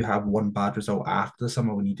minute you have one bad result after the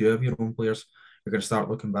summer, when you do have your own players, you're going to start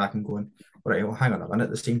looking back and going, right, well, hang on a minute,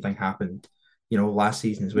 the same thing happened, last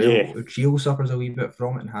season as well. Yeah. Gio suffers a wee bit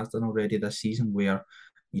from it and has done already this season, where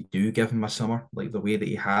you do give him a summer like the way that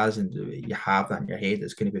he has, and you have that in your head.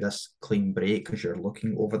 It's going to be this clean break because you're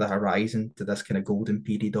looking over the horizon to this kind of golden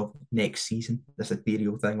period of next season, this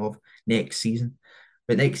ethereal thing of next season.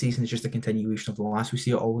 But next season is just a continuation of the last. We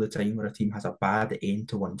see it all the time where a team has a bad end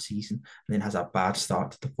to one season and then has a bad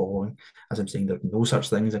start to the following. As I'm saying, there's no such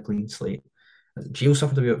thing as a clean slate. Gio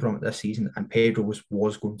suffered a bit from it this season, and Pedro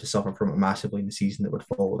was going to suffer from it massively in the season that would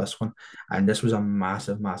follow this one. And this was a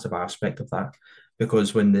massive aspect of that,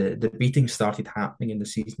 because when the beatings started happening in the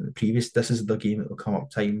season the previous, this is the game that will come up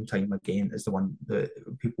time and time again as the one that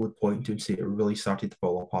people would point to and say it really started to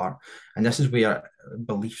fall apart. And this is where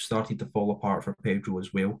belief started to fall apart for Pedro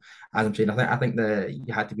as well. As I'm saying, I think that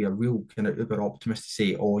you had to be a real kind of uber optimist to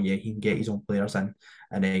say, oh yeah, he can get his own players in,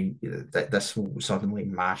 and then this will suddenly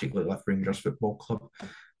magically lift Rangers Football Club,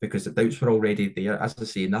 because the doubts were already there. As I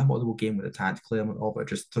say, in that model game with the tactical element of it,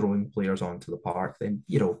 just throwing players onto the park, then,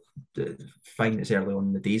 fine, it's early on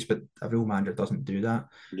in the days, but a real manager doesn't do that.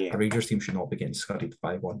 Yeah. A Rangers team should not be getting scurried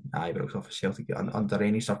 5-1 at Ibrox off of Celtic under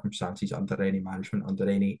any circumstances, under any management, under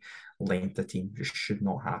any length of team. Just should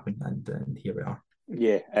not happen, and here we are.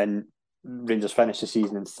 Yeah, and Rangers finished the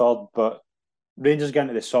season in third, but Rangers get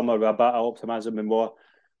into the summer with a bit of optimism, and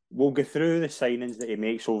we'll go through the signings that he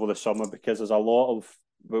makes over the summer, because there's a lot of,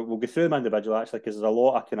 we'll go through them individually actually, because there's a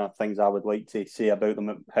lot of kind of things I would like to say about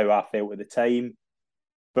them, how I felt at the time.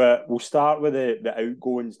 But we'll start with the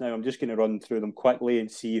outgoings now. I'm just going to run through them quickly and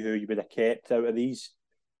see who you would have kept out of these.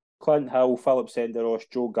 Clint Hill, Philip Senderos,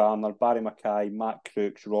 Joe Garner, Barry Mackay, Matt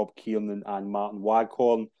Crooks, Rob Kiernan and Martin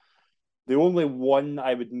Waghorn. The only one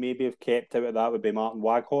I would maybe have kept out of that would be Martin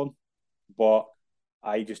Waghorn, but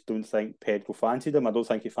I just don't think Pedro fancied him. I don't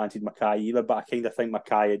think he fancied Mackay either, but I kind of think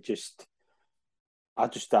Mackay had I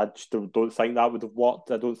just don't think that would have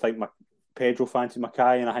worked. I don't think Pedro fancied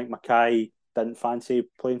Mackay, and I think Mackay didn't fancy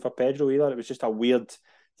playing for Pedro either. It was just a weird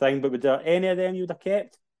thing. But would there any of them you would have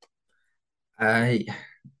kept?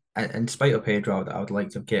 In spite of Pedro, I would like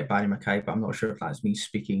to have kept Barry Mackay, but I'm not sure if that's me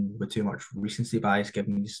speaking with too much recency bias,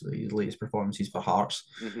 given his latest performances for Hearts.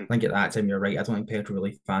 I think at that time you're right. I don't think Pedro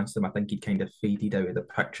really fancied him. I think he'd kind of faded out of the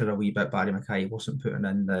picture a wee bit. Barry Mackay wasn't putting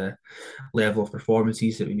in the level of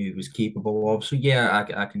performances that we knew he was capable of. So yeah,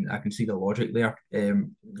 I can see the logic there.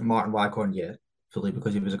 Martin Waghorn, yeah, fully,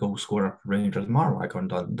 because he was a goal scorer for Rangers. Martin Waghorn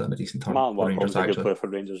done a decent turn for Rangers. Martin Waghorn's a good player for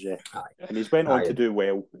Rangers, yeah. And he's went on to do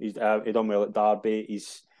well. He's done well at Derby.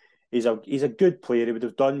 He's a good player. He would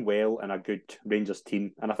have done well in a good Rangers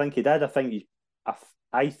team, and I think he did. I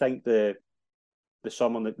think the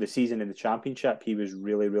summer, the season in the Championship, he was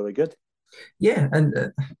really, really good. Yeah,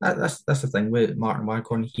 and that's the thing with Martin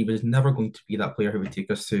Waghorn. He was never going to be that player who would take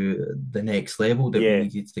us to the next level that we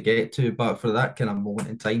needed to get to. But for that kind of moment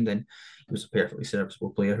in time, then he was a perfectly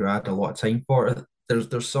serviceable player who had a lot of time for it.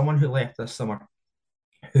 There's someone who left this summer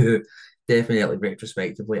who definitely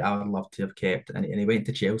retrospectively I would love to have kept, and he went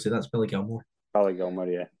to Chelsea. That's Billy Gilmour. Billy Gilmour,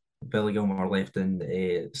 yeah. Billy Gilmore left in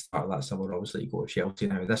the start of that summer. Obviously, you go to Chelsea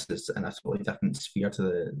now. This is in a totally different sphere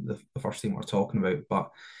to the first thing we're talking about.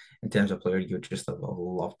 But in terms of player, you would just have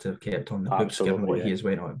loved to have kept on the books given what he has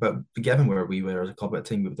went on. But given where we were as a club at the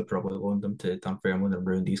time, we would have probably loaned him to Dunfermline and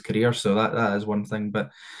ruined his career. So that is one thing.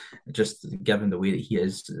 But just given the way that he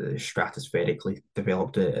is stratospherically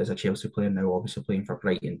developed as a Chelsea player now, obviously playing for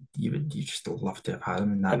Brighton, you just love to have had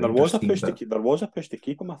him in that. And there was a push to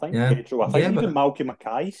keep him. I think Pedro. I think even Malky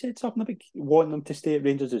Mackay said something about wanting him to stay at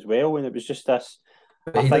Rangers as well, and it was just this.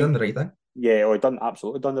 But he done the right thing. Yeah, he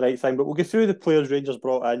absolutely done the right thing. But we'll go through the players Rangers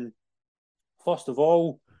brought in. First of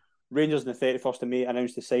all, Rangers on the 31st of May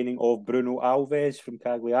announced the signing of Bruno Alves from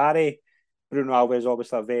Cagliari. Bruno Alves,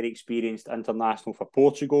 obviously a very experienced international for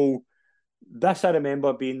Portugal. This, I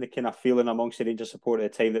remember being the kind of feeling amongst the Rangers support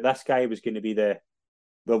at the time that this guy was going to be the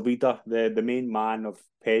leader, the main man of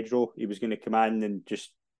Pedro. He was going to come in and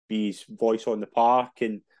just be his voice on the park.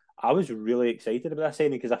 And I was really excited about that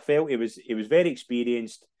signing because I felt he was very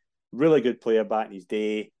experienced, really good player back in his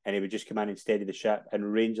day, and he would just come in and steady the ship.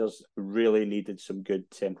 And Rangers really needed some good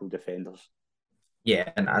central defenders.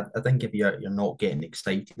 Yeah, and I think if you're not getting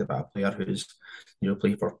excited about a player who's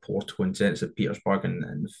played for Porto and Zenit Petersburg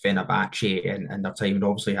and Fenerbahce and their time, and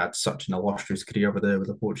obviously had such an illustrious career with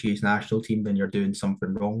the Portuguese national team, then you're doing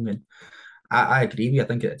something wrong. And I agree with you. I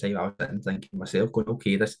think at the time I was sitting thinking myself, going,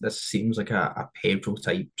 okay, this seems like a Pedro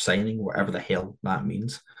type signing, whatever the hell that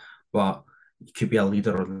means, but he could be a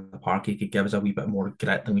leader on the park. He could give us a wee bit more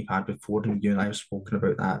grit than we've had before. And you and I have spoken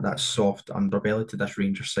about that soft underbelly to this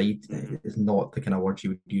Rangers side is not the kind of words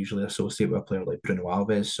you would usually associate with a player like Bruno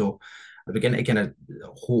Alves. So I begin to kind of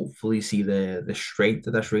hopefully see the strength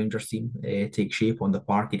of this Rangers team take shape on the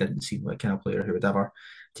park. He didn't seem like kind of player who would ever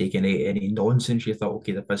take any nonsense. You thought,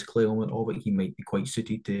 okay, the physical element of it, he might be quite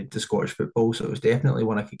suited to Scottish football. So it was definitely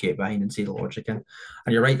one I could get behind and see the logic in.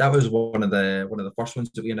 And you're right, that was one of the first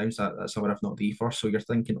ones that we announced that summer, if not the first. So you're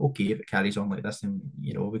thinking, okay, if it carries on like this, then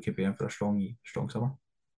we could be in for a strong summer.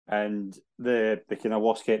 And the kind of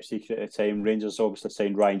worst kept secret at the time, Rangers obviously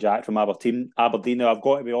signed Ryan Jack from Aberdeen. Now, I've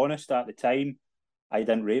got to be honest, at the time, I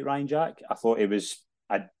didn't rate Ryan Jack. I thought he was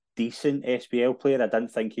a decent SPL player. I didn't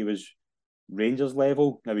think he was Rangers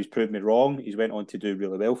level. Now, he's proved me wrong. He's went on to do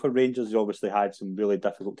really well for Rangers. He obviously had some really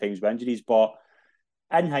difficult times with injuries, but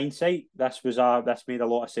in hindsight, this made a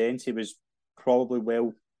lot of sense. He was probably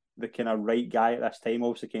the kind of right guy at this time.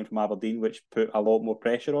 Obviously came from Aberdeen, which put a lot more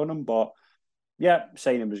pressure on him, but yeah,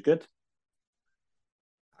 signing was good.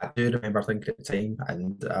 I do remember thinking at the time,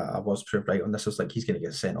 and I was proved right on this. I was like, he's going to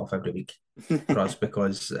get sent off every week for us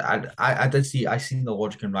because I seen the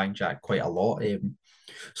logic in Ryan Jack quite a lot.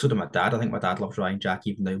 So did my dad. I think my dad loves Ryan Jack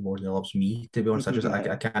even now more than he loves me. To be honest,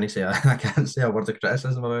 I can't say a word of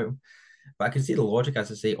criticism about him. But I can see the logic,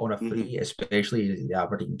 as I say, on a free, especially the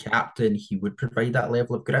Aberdeen captain, he would provide that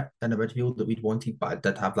level of grit in the midfield that we'd wanted. But I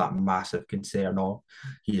did have that massive concern of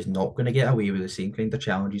he is not going to get away with the same kind of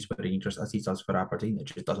challenges for Rangers as he does for Aberdeen. It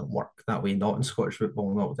just doesn't work that way, not in Scottish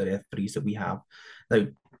football, not with the referees that we have. Now,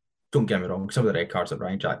 don't get me wrong, some of the red cards that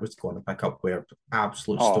Ryan Jack was going to pick up were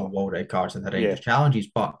absolute stonewall red cards and horrendous challenges,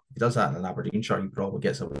 but if he does that in an Aberdeen shirt, he probably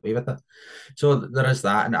gets away with it. So there is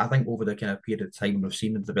that, and I think over the kind of period of time we've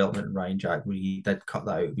seen the development in Ryan Jack where he did cut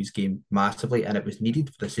that out of his game massively, and it was needed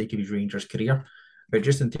for the sake of his Rangers career. But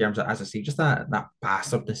just in terms of, as I say, just that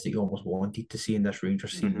bastardness that you almost wanted to see in this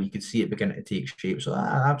Rangers team, you could see it beginning to take shape. So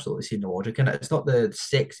I absolutely see the logic in it. It's not the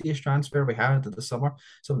sexiest transfer we had of the summer.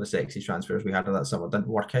 Some of the sexiest transfers we had of that summer didn't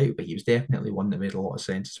work out, but he was definitely one that made a lot of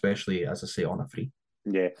sense, especially, as I say, on a free.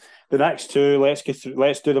 Yeah. The next two,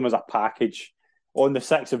 let's do them as a package. On the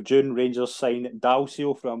 6th of June, Rangers signed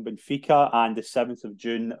Dalcio from Benfica, and the 7th of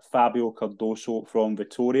June, Fabio Cardoso from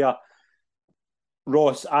Vitória.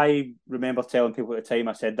 Ross, I remember telling people at the time,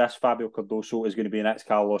 I said, this Fabio Cardoso is going to be an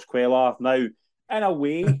ex-Carlos Cuellar. Now, in a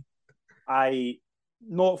way,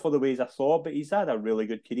 not for the ways I thought, but he's had a really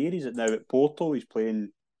good career. He's now at Porto. He's playing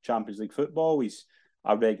Champions League football. He's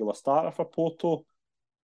a regular starter for Porto.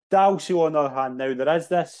 Dalcio, on the other hand, now there is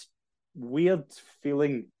this weird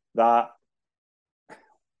feeling that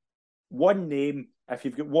if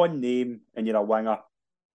you've got one name and you're a winger,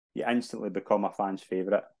 you instantly become a fan's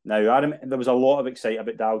favourite. Now, there was a lot of excitement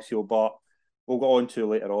about Dalcio, but we'll go on to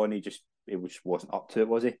later on. He just wasn't up to it,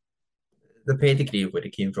 was he? The pedigree of where he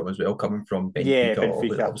came from as well, coming from Benfica, yeah,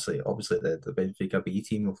 Benfica. Obviously the Benfica B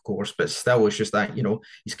team, of course, but still, it's just that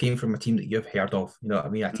he's came from a team that you've heard of. You know what I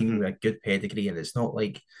mean? A team with a good pedigree, and it's not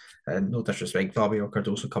like no disrespect, Fabio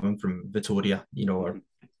Cardoso coming from Vitória, or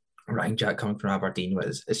Ryan Jack coming from Aberdeen.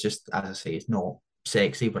 It's just, as I say, it's not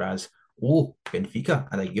sexy. Whereas oh, Benfica,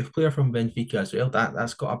 and a youth player from Benfica as well.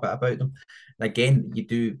 That's got a bit about them. And again,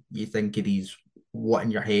 you think of these, what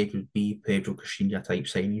in your head would be Pedro Caixinha type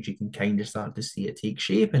signings. You can kind of start to see it take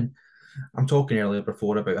shape. And I'm talking earlier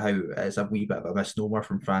before about how it's a wee bit of a misnomer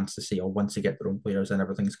from France to say, oh, once they get their own players in,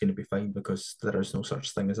 everything's going to be fine, because there is no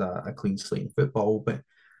such thing as a clean slate in football. But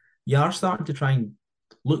you are starting to try and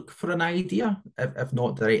look for an idea, if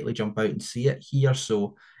not directly jump out and see it here.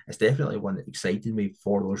 So it's definitely one that excited me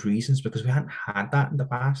for those reasons, because we hadn't had that in the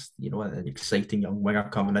past. You know, an exciting young winger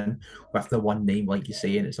coming in with the one name, like you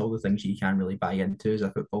say, and it's all the things you can really buy into as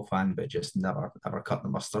a football fan, but just never cut the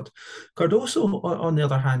mustard. Cardoso, on the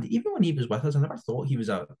other hand, even when he was with us, I never thought he was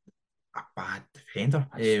a bad defender.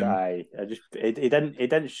 He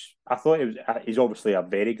didn't. I thought he's obviously a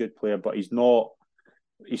very good player, but he's not.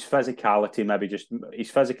 His physicality,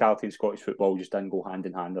 his physicality in Scottish football just didn't go hand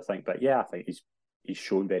in hand, I think. But yeah, I think he's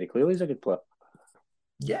shown very clearly he's a good player.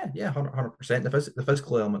 Yeah, 100%. The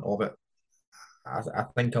physical element of it, I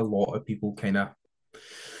think a lot of people kind of.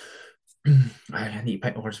 I need to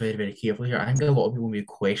pick my words very, very carefully here. I think a lot of people may have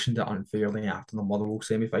questioned it unfairly after the Motherwell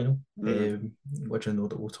semi-final, which I know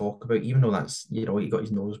that we'll talk about. Even though that's, he got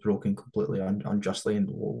his nose broken completely unjustly, and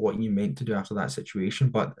what you meant to do after that situation.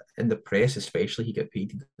 But in the press, especially, he got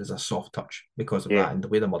painted as a soft touch because of that, and the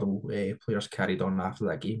way the Motherwell players carried on after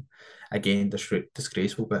that game. Again,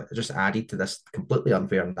 disgraceful, but it just added to this completely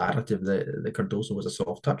unfair narrative that Cardoso was a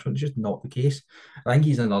soft touch, when it's just not the case. I think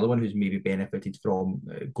he's another one who's maybe benefited from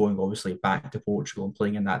going obviously back to Portugal and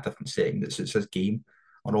playing in that different setting that suits his game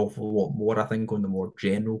an awful lot more. I think on the more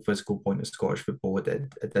general physical point of Scottish football, it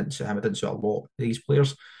didn't suit him. It didn't suit a lot of these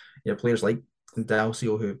players. Players like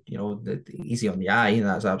Dalcio, who, easy on the eye, and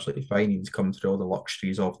that's absolutely fine. He's come through all the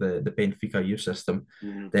luxuries of the Benfica youth system.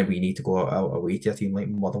 Then we need to go out away to a team like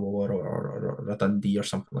Motherwell or a Dundee or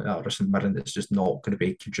something like that, or St Mirren, that's just not going to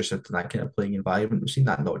be conducive to that kind of playing environment. We've seen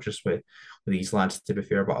that not just with these lads, to be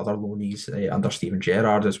fair, but other loanees under Steven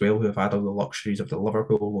Gerrard as well, who have had all the luxuries of the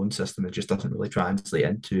Liverpool loan system. It just doesn't really translate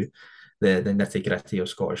into the nitty gritty of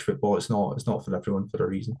Scottish football. It's not for everyone for a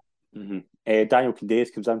reason. Daniel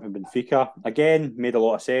Candeias comes in from Benfica again. Made a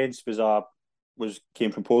lot of sense.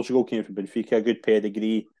 Came from Portugal, came from Benfica, good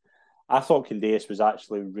pedigree. I thought Candeias was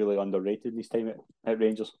actually really underrated in his time at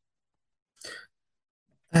Rangers.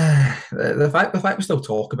 The fact we still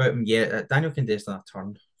talk about him, Daniel Candeias done a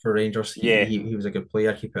turn for Rangers. He was a good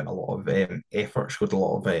player. He put in a lot of effort, showed a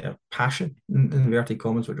lot of passion in inverted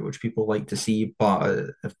commas, which people like to see.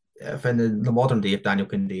 But if in the modern day, if Daniel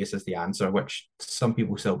Candeias is the answer, which some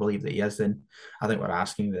people still believe that he is, then I think we're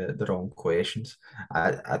asking the wrong questions.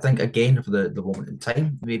 I think, again, for the moment in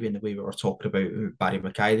time, maybe in the way we were talking about Barry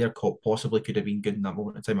Mackay there, possibly could have been good in that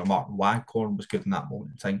moment in time, and Martin Waghorn was good in that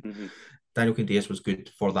moment in time. Daniel Candeias was good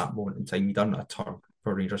for that moment in time. He done a turn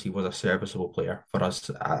for Rangers. He was a serviceable player for us.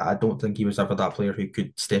 I don't think he was ever that player who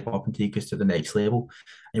could step up and take us to the next level.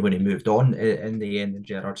 And when he moved on in the end, in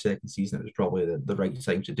Gerrard's second season, it was probably the right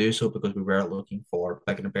time to do so, because we were looking for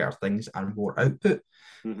bigger and better things and more output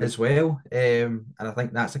as well. And I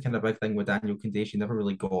think that's the kind of big thing with Daniel Candeias. He never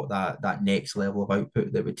really got that next level of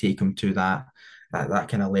output that would take him to that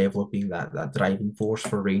kind of level of being that driving force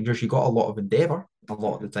for Rangers. You got a lot of endeavour a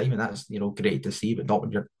lot of the time, and that's great to see, but not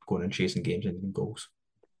when you're going and chasing games and getting goals.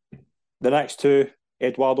 The next two,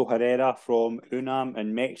 Eduardo Herrera from UNAM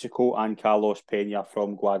in Mexico and Carlos Peña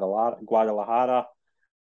from Guadalajara.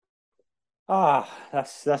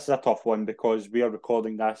 This is a tough one, because we are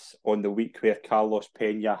recording this on the week where Carlos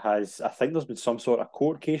Peña I think there's been some sort of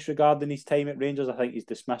court case regarding his time at Rangers. I think his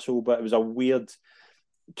dismissal, but it was a weird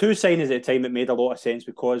two signings at the time that made a lot of sense,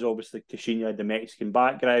 because obviously Caixinha had the Mexican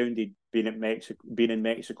background. He'd been in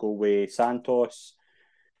Mexico with Santos,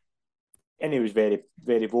 and he was very,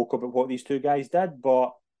 very vocal about what these two guys did.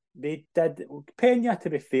 But they did. Peña, to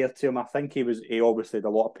be fair to him, I think he obviously had a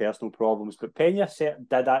lot of personal problems, but Peña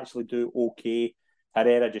did actually do okay.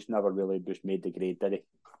 Herrera just never really just made the grade, did he?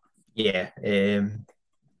 Yeah.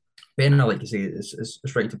 Peña, like you say,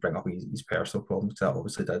 it's right to bring up his personal problems. That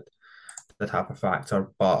obviously did have a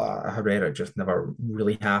factor, but Herrera just never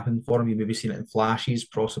really happened for him. You maybe seen it in flashes,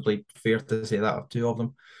 possibly fair to say that of two of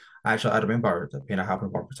them. Actually, I remember the Peña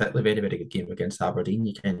having a particularly very, very good game against Aberdeen.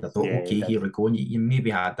 You kind of thought, okay, here we go. And you maybe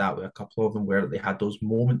had that with a couple of them where they had those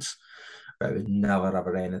moments, but it was never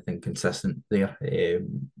ever anything consistent there.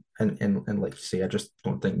 And like you say, I just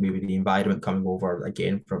don't think maybe the environment coming over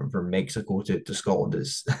again from Mexico to Scotland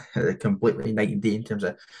is completely night and day in terms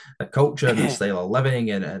of the culture and the style of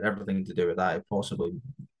living and everything to do with that. It possibly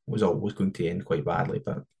was always going to end quite badly,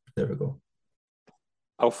 but there we go.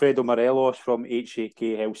 Alfredo Morelos from HAK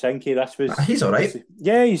Helsinki. This was He's all right.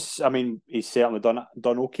 Yeah, he's certainly done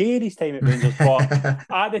okay in his time at Rangers. But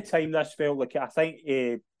at the time, this felt like, I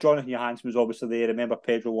think Jonathan Johansson was obviously there. I remember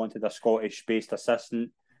Pedro wanted a Scottish-based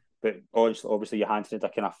assistant, but obviously Johansson had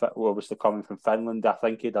a kind of obviously coming from Finland. I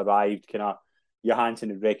think he'd arrived kind of. Johansson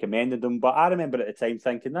had recommended him, but I remember at the time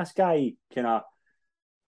thinking this guy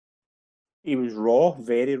he was raw,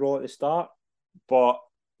 very raw at the start, but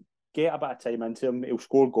get a bit of time into him, he'll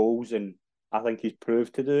score goals, and I think he's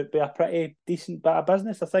proved to be a pretty decent bit of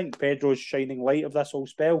business. I think Pedro's shining light of this whole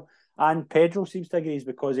spell, and Pedro seems to agree,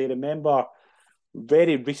 because I remember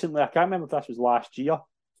very recently, I can't remember if this was last year,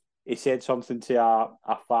 he said something to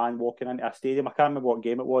a fan walking into a stadium. I can't remember what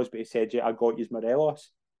game it was, but he said, "Yeah, I got you Morelos."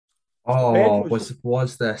 Oh,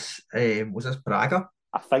 was this Braga?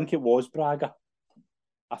 I think it was Braga.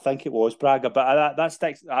 But that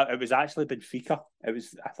sticks. It was actually Benfica.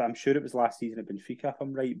 I'm sure it was last season at Benfica, if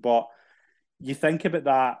I'm right. But you think about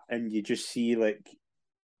that, and you just see like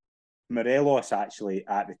Morelos. Actually,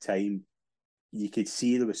 at the time, you could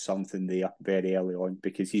see there was something there very early on,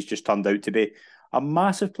 because he's just turned out to be a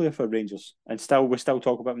massive player for Rangers, and we still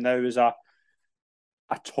talk about him now as a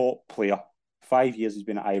top player. 5 years he's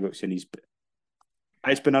been at Ibrox, and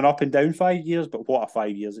it's been an up and down 5 years, but what a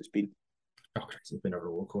 5 years it's been. Oh, Christ, it's been a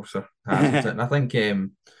roller coaster, hasn't it? And I think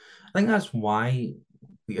that's why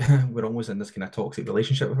we're almost in this kind of toxic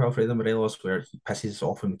relationship with Alfredo Morelos, where he pisses us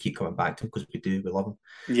off and we keep coming back to him because we love him.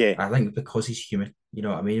 Yeah, and I think because he's human. You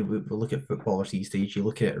know what I mean? We look at footballers these days. You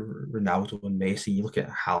look at Ronaldo and Messi. You look at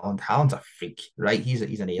Haaland. Haaland's a freak, right? He's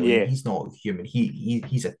an alien. Yeah. He's not human.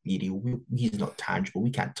 He's ethereal. He's not tangible.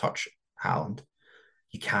 We can't touch Haaland.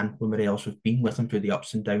 You can with Morelos. We've been with him through the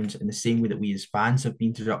ups and downs, in the same way that we as fans have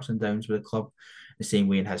been through the ups and downs with the club. The same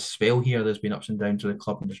way in his spell here, there's been ups and downs with the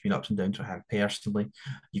club, and there's been ups and downs for him personally.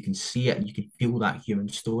 You can see it, and you can feel that human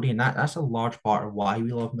story, and that's a large part of why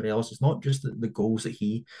we love Morelos. It's not just the goals that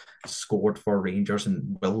he scored for Rangers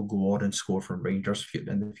and will go on and score for Rangers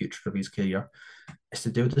in the future of his career. It's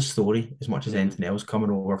to do with the story as much as anything else.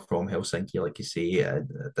 Coming over from Helsinki, like you say,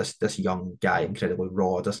 this young guy, incredibly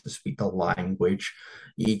raw, doesn't speak the language.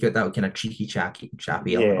 You get that kind of cheeky,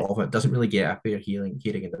 chappy element of it. Doesn't really get a fair hearing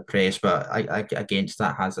in the press, but I against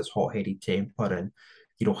that has this hot-headed temper, and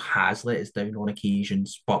has let us down on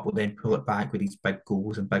occasions, but will then pull it back with these big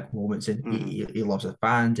goals and big moments. And he loves the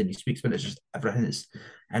fans, and he speaks about it. It's just everything. It's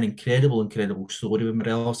an incredible story with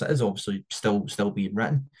Morelos that is obviously still being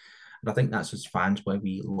written. And I think that's as fans why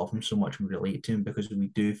we love him so much and relate to him, because we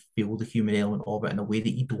do feel the human element of it in a way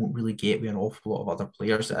that you don't really get with an awful lot of other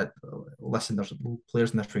players. Listen, there's players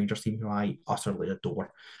in this Rangers team who I utterly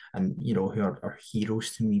adore, and who are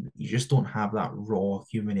heroes to me. You just don't have that raw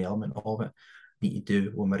human element of it that you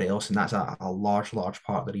do with Morelos, and that's a large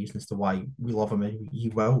part of the reason as to why we love him. And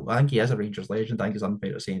I think he is a Rangers legend. I think it's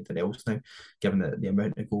unfair to say anything else now, given the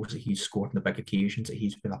amount of goals that he's scored in the big occasions that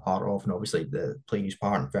he's been a part of, and obviously playing his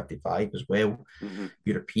part in 55 as well.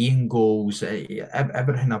 European goals,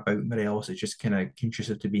 everything about Morelos is just kind of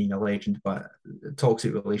conducive to being a legend. But the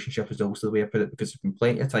toxic relationship is also the way I put it, because there's been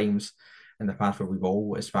plenty of times in the past where we've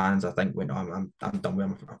all, as fans, I think, went, I'm done with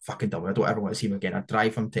him. I'm fucking done with him. I don't ever want to see him again. I'd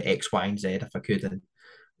drive him to X, Y, and Z if I could. And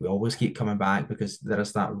we always keep coming back because there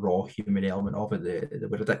is that raw human element of it that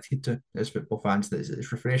we're addicted to as football fans. That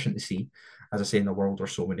it's refreshing to see, as I say, in the world where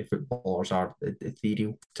so many footballers are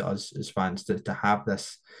ethereal to us as fans, to have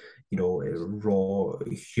this, raw,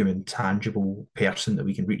 human, tangible person that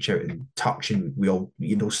we can reach out and touch, and we all,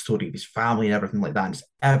 story of his family and everything like that. And it's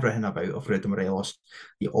everything about Alfredo Morelos,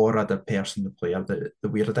 the aura, the person, the player that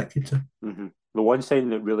we're addicted to. The one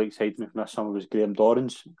signing that really excited me from this summer was Graham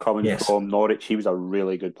Dorrans coming from Norwich. He was a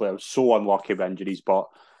really good player. So unlucky with injuries, but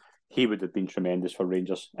he would have been tremendous for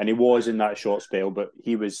Rangers. And he was in that short spell, but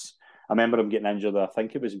he was... I remember him getting injured, I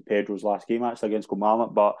think it was in Pedro's last game actually against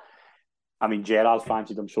Kilmarnock, but I mean, Gerrard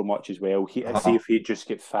fancied him so much as well. See if he'd just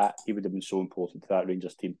get fit, he would have been so important to that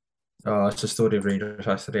Rangers team. Oh, it's a story of Rangers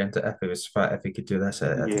history, and if he was fit, if he could do this,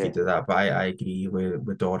 if he could do that. But I agree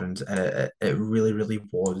with Dorrans, and it really, really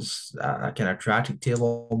was a kind of tragic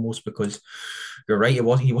tale almost, because you're right, he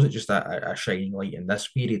wasn't just a shining light in this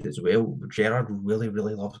period as well. Gerrard really,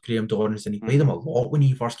 really loved Graham Dorrans, and he played him a lot when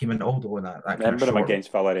he first came in, although in that remember him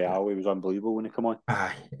against Villarreal, he was unbelievable when he came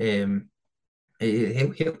on.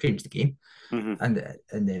 It helped change the game. And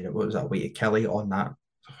then what was that way to Kelly on that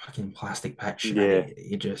fucking plastic pitch? Yeah,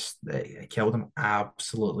 he just killed him,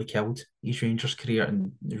 absolutely killed. his Rangers career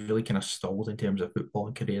and really kind of stalled in terms of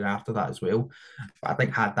footballing career after that as well. But I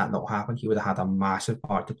think had that not happened, he would have had a massive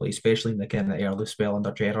part to play, especially in the kind of early spell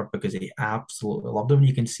under Gerrard, because he absolutely loved him. And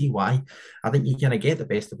you can see why. I think you kind of get the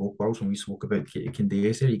best of both worlds when we spoke about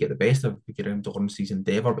Candace there. You get the best of Graham Dorrans's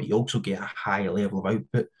endeavour, but you also get a high level of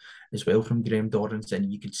output as well from Graham Dorrans,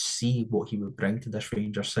 and you could see what he would bring to this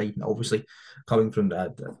Rangers side. And obviously, coming from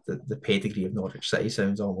the pedigree of Norwich City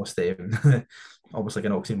sounds almost almost like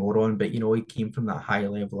an oxymoron, but he came from that high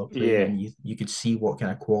level of play, and you could see what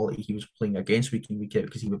kind of quality he was playing against week in, week out,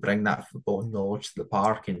 because he would bring that football knowledge to the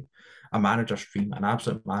park, and an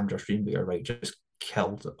absolute manager's dream, but you're right, just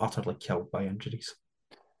utterly killed by injuries.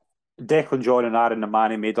 Declan, John and Aaron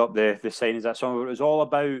Nemani made up the signings that summer. It was all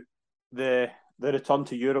about the return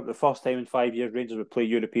to Europe. The first time in 5 years Rangers would play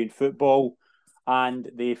European football, and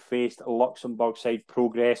they faced Luxembourg side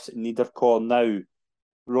Progress Niederkorn. Now,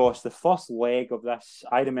 Ross, the first leg of this,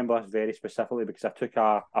 I remember this very specifically because I took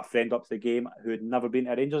a friend up to the game who had never been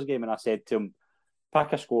to a Rangers game, and I said to him,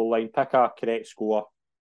 pick a scoreline, pick a correct score,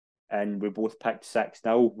 and we both picked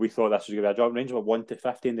 6-0. We thought this was going to be a job. Rangers were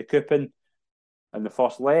 1-50 in the Coupon. And the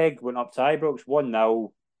first leg went up to Ibrox,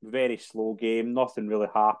 1-0, very slow game, nothing really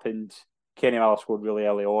happened. Kenny Miller scored really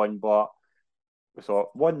early on, but we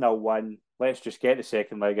thought 1-0 win, let's just get the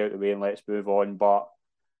second leg out of the way and let's move on. But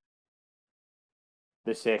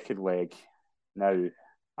the second leg, now,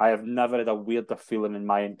 I have never had a weirder feeling in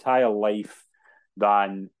my entire life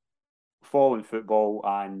than following football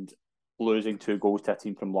and losing 2 goals to a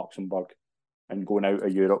team from Luxembourg and going out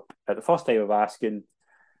of Europe at the first time of asking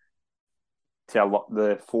to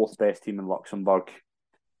the 4th best team in Luxembourg.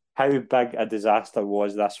 How big a disaster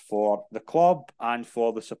was this for the club and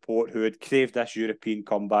for the support who had craved this European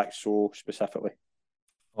comeback so specifically?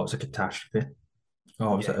 Oh, it was a catastrophe. It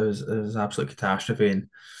was an absolute catastrophe. And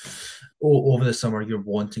over the summer, you're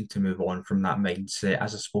wanting to move on from that mindset,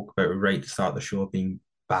 as I spoke about right at the start of the show, being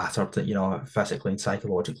battered, physically and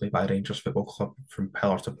psychologically by Rangers Football Club from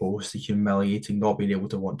pillar to post, humiliating, not being able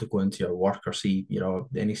to want to go into your work or see,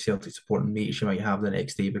 any Celtic supporting mates you might have the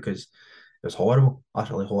next day, because it was horrible,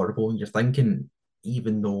 utterly horrible. And you're thinking,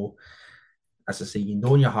 even though, as I say, in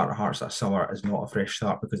your heart of hearts that summer is not a fresh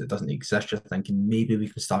start because it doesn't exist, you're thinking maybe we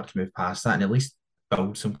can start to move past that and at least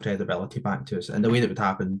build some credibility back to us. And the way that would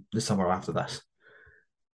happen the summer after this.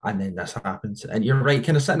 And then this happens. And you're right,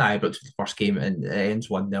 kind of sitting at Ibrox for the first game and it ends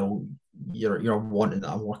 1-0. You're wanting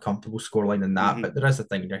a more comfortable scoreline than that. Mm-hmm. But there is a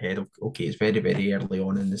thing in your head of, okay, it's very, very early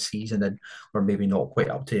on in the season and we're maybe not quite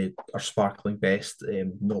up to our sparkling best,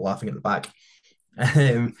 no laughing at the back.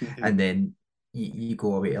 And then you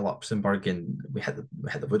go away to Luxembourg and we hit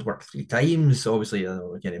the woodwork 3 times. Obviously,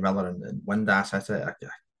 Kenny Miller and Windass hit it. I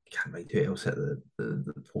can't remember who else hit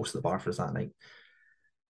the post of the bar for us that night.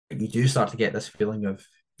 And you do start to get this feeling of,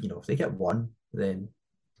 if they get one, then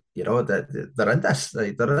that they're in this.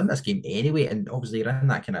 They're in this game anyway, and obviously you're in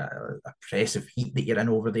that kind of oppressive heat that you're in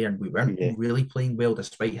over there, and we weren't really playing well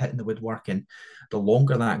despite hitting the woodwork. And the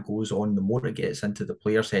longer that goes on, the more it gets into the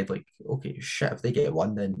players' head, like, okay, shit, if they get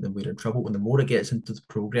one, then we're in trouble. And the more it gets into the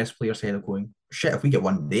Progress players' head of going, shit, if we get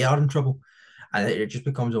one, they are in trouble. And it just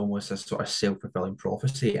becomes almost a sort of self-fulfilling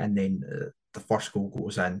prophecy. And then the first goal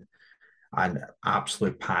goes in, and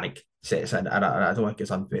absolute panic sets in. And I don't think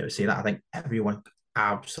it's unfair to say that. I think everyone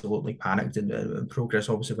absolutely panicked, and Progress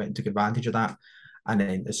obviously went and took advantage of that. And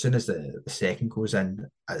then as soon as the second goes in,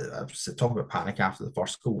 I was talking about panic after the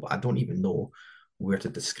first goal. I don't even know where to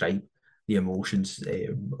describe the emotions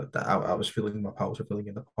that I was feeling, my pals were feeling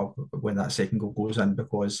in the pub when that second goal goes in,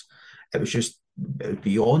 because it was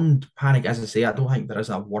beyond panic. As I say, I don't think there is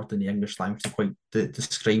a word in the English language to quite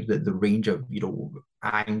describe the range of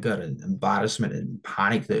anger and embarrassment and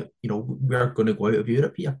panic that we're going to go out of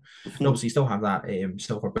Europe here. And obviously still have that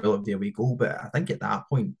silver bullet of the away goal, but I think at that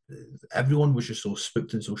point everyone was just so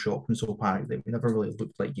spooked and so shocked and so panicked that we never really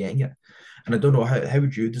looked like getting it. And I don't know, how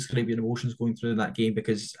would you describe your emotions going through that game?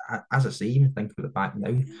 Because as I say, even think about it back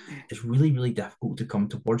now, it's really, really difficult to come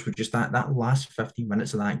towards with just that last 15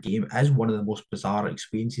 minutes of that game is one of the most bizarre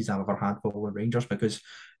experiences I've ever had following Rangers, because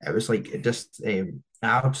it was like it just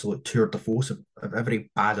absolute tour de force of every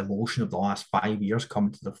bad emotion of the last 5 years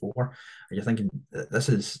coming to the fore. And you're thinking, this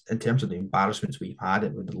is, in terms of the embarrassments we've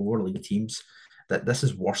had with the lower league teams, that this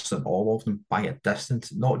is worse than all of them by a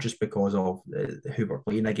distance, not just because of who we're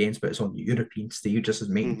playing against, but it's on the European stage. This is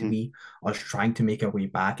meant to be us trying to make our way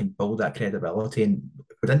back and build that credibility. And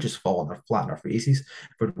we didn't just fall on our flat on our faces.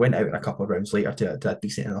 If we went out a couple of rounds later to a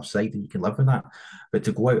decent enough side, then you can live with that. But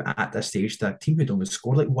to go out at this stage to a team who'd only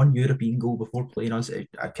scored like one European goal before playing us,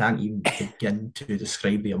 I can't even begin to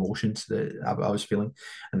describe the emotions that I was feeling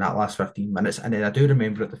in that last 15 minutes. And then I do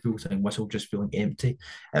remember at the full time whistle just feeling empty.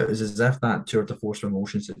 It was as if that tour de force of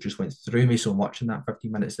emotions that just went through me so much in that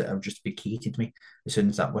 15 minutes that it just vacated me as soon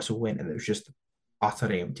as that whistle went, and it was just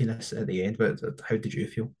utter emptiness at the end. But how did you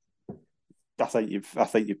feel? I think you've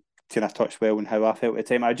kind of touched well on how I felt at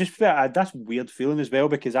the time. I just felt I had this weird feeling as well,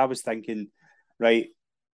 because I was thinking, right,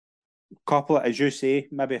 couple of, as you say,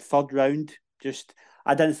 maybe a third round. Just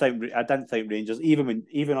I didn't think Rangers,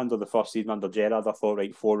 even under the first season under Gerrard, I thought,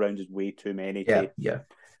 right, 4 rounds is way too many. Yeah.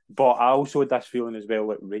 But I also had this feeling as well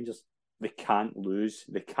that Rangers, they can't lose.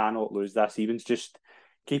 They cannot lose this. Even just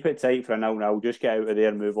keep it tight for a 0-0, just get out of there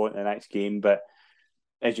and move on to the next game. But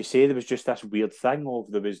as you say, there was just this weird thing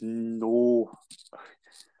of there was no.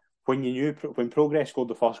 When Progress scored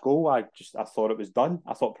the first goal, I thought it was done.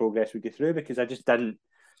 I thought Progress would get through, because I just didn't.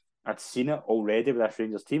 I'd seen it already with this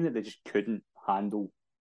Rangers team that they just couldn't handle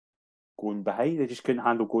going behind. They just couldn't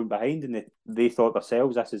handle going behind, and they thought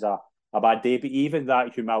themselves, this is a bad day. But even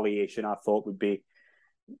that humiliation, I thought would be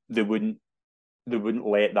they wouldn't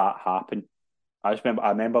let that happen. I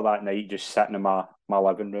remember that night just sitting in my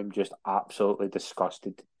living room, just absolutely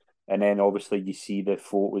disgusted. And then obviously you see the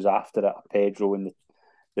photos after it, Pedro and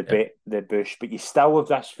the bush, but you still have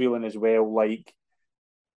this feeling as well, like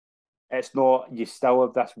it's not. You still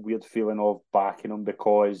have this weird feeling of backing them,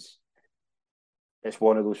 because it's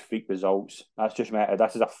one of those freak results. That's just me.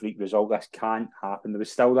 This is a freak result. This can't happen. There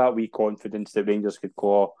was still that wee confidence that Rangers could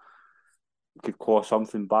claw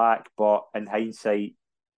something back, but in hindsight.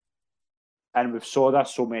 And we've saw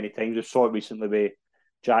this so many times. We saw it recently with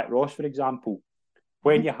Jack Ross, for example.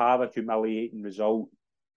 When you have a humiliating result,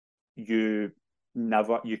 you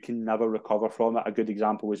can never recover from it. A good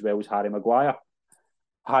example as well was Harry Maguire.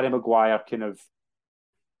 Harry Maguire, kind of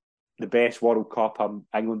the best World Cup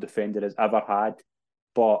England defender has ever had,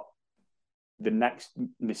 but the next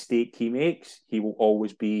mistake he makes, he will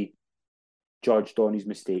always be judged on his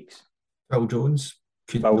mistakes. Phil Jones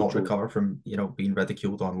could not recover from being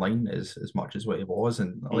ridiculed online as much as what he was,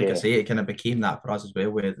 and like I say, it kind of became that for us as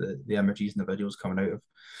well, with the images and the videos coming out of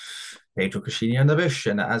Pedro Caixinha in the bush,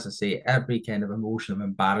 and as I say, every kind of emotion of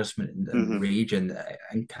embarrassment and rage and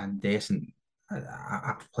incandescent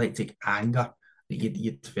apoplectic anger that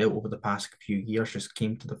you'd felt over the past few years just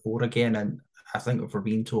came to the fore again. And I think, if we're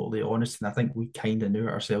being totally honest, and I think we kind of knew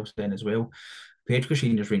it ourselves then as well, Pedro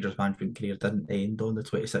Caixinha's Rangers management career didn't end on the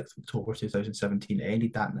 26th of October 2017. It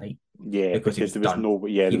ended that night. Yeah, because there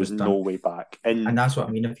was no way back. And that's what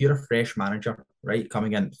I mean. If you're a fresh manager, right,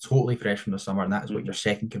 coming in totally fresh from the summer, and that's what your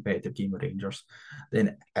second competitive game with Rangers,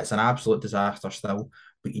 then it's an absolute disaster still.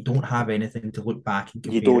 But you don't have anything to look back and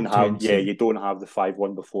compare. You don't have the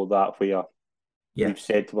 5-1 before that, where you've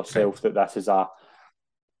said to yourself that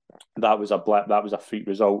that was a blip, that was a freak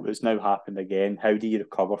result. It's now happened again. How do you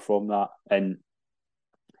recover from that? And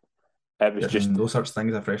it was There's no such thing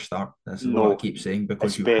as a fresh start. That's what I keep saying,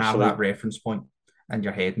 because you have that reference point in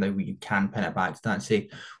your head now where you can pin it back to that and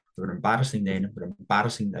say, we were embarrassing then, we're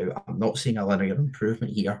embarrassing now. I'm not seeing a linear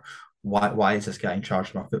improvement here. Why is this guy in charge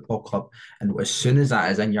of my football club? And as soon as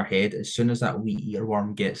that is in your head, as soon as that wee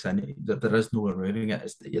earworm gets in, there is no removing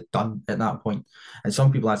it. You're done at that point. And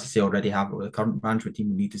some people, as I say, already have it with the current management team.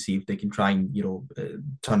 We need to see if they can try and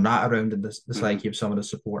turn that around in the psyche of some of the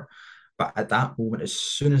support. But at that moment, as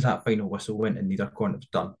soon as that final whistle went and Niederkorn, it was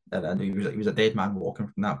done. And he was a dead man walking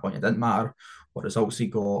from that point. It didn't matter what results he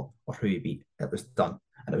got or who he beat. It was done.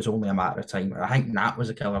 And it was only a matter of time. I think that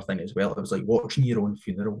was a killer thing as well. It was like watching your own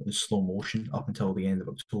funeral in slow motion up until the end of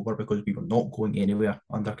October, because we were not going anywhere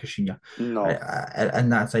under Caixinha. No. In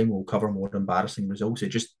that time, we'll cover more embarrassing results. It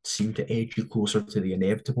just seemed to edge you closer to the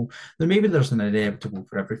inevitable. Then maybe there's an inevitable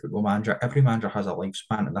for every football manager. Every manager has a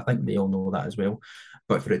lifespan, and I think they all know that as well.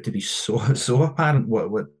 But for it to be so apparent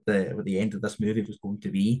what the end of this movie was going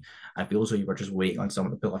to be, I feel as though you were just waiting on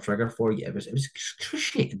someone to pull a trigger for you. It was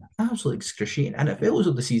excruciating, absolutely excruciating, and it felt as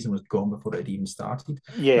though the season was gone before it had even started.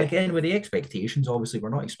 Yeah. Again, with the expectations, obviously, we're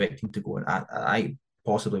not expecting to go, and I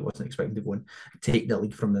possibly wasn't expecting to go and take the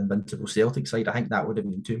league from the invincible Celtic side. I think that would have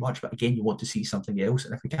been too much. But again, you want to see something else.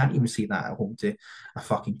 And if we can't even see that at home to a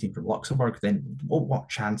fucking team from Luxembourg, then what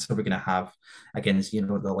chance are we going to have against, the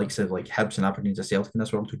likes of like Hibs and Aberdeen and Celtic in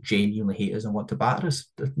this world who genuinely hate us and want to batter us?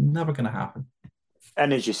 It's never going to happen.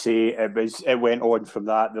 And as you say, it went on from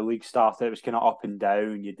that. The league started, it was kind of up and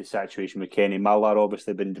down. You had the situation with Kenny Miller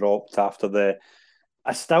obviously been dropped after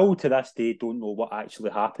I still to this day don't know what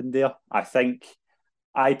actually happened there. I think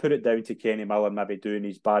I put it down to Kenny Miller maybe doing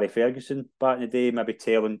his Barry Ferguson back in the day, maybe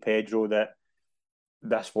telling Pedro that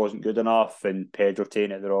this wasn't good enough and Pedro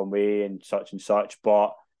taking it the wrong way and such.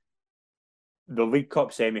 But the League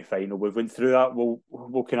Cup semi-final, we've went through that.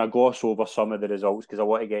 We'll kind of gloss over some of the results because I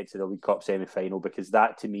want to get to the League Cup semi-final, because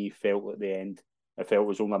that to me felt at the end, I felt it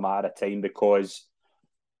was only a matter of time, because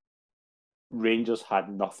Rangers had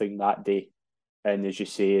nothing that day. And as you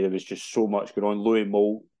say, there was just so much going on. Louis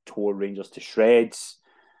Moult tore Rangers to shreds.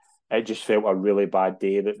 It just felt a really bad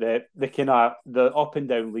day. The kind of the up and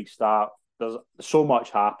down league start, there's so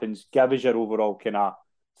much happens. Give us your overall kind of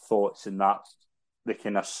thoughts in that, the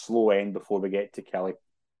kind of slow end before we get to Kelly.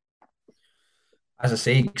 As I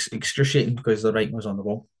say, excruciating because the writing was on the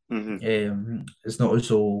wall. Mm-hmm. It's not as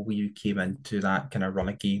though we came into that kind of run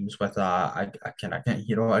of games with a kind of,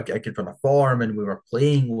 a good run of form and we were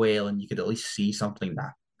playing well and you could at least see something.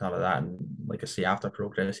 None of that. And like I say, after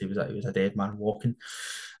progress, he was a dead man walking.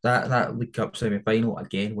 That League Cup semi-final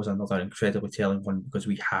again was another incredibly telling one because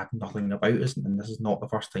we had nothing about us, and this is not the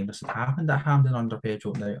first time this has happened at Hampden under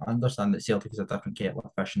Pedro. Now, I understand that Celtic is a different kettle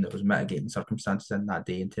of fish and there was mitigating circumstances in that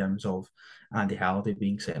day in terms of Andy Halliday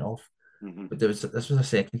being sent off. Mm-hmm. But this was the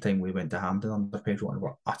second time we went to Hampden under Pedro and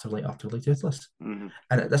were utterly toothless. Mm-hmm.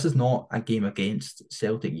 And this is not a game against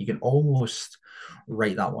Celtic. You can almost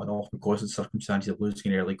write that one off because of the circumstances of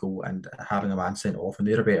losing an early goal and having a man sent off, and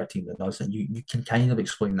they're a better team than us. And you can kind of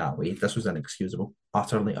explain that way. This was inexcusable,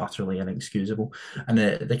 utterly inexcusable. And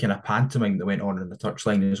the kind of pantomime that went on in the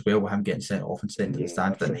touchline as well, with him getting sent off and sent to the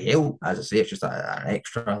stand, didn't help. As I say, it's just an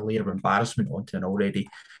extra layer of embarrassment onto an already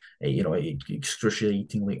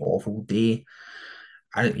excruciatingly awful day.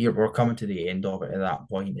 And we're coming to the end of it at that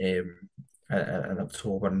point in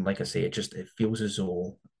October, and like I say, it feels as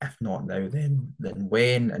though if not now, then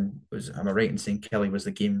when? And am I right in saying Kelly was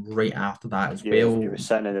the game right after that as well? He was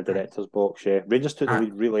sitting in the director's box. Yeah, Rangers took the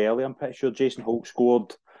lead really early. I'm pretty sure Jason Holt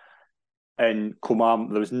scored, and Coman,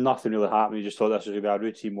 there was nothing really happening. You just thought this was going to be a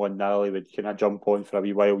routine 1-0. He would kind of jump on for a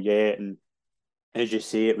wee while yet, and as you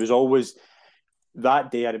say, it was always.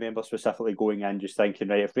 That day, I remember specifically going in just thinking,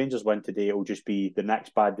 right, if Rangers win today, it'll just be the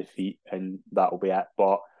next bad defeat and that'll be it.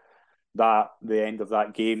 But the end of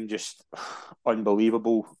that game, just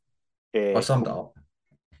unbelievable. I summed it up.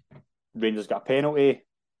 Rangers got a penalty.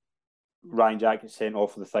 Ryan Jack gets sent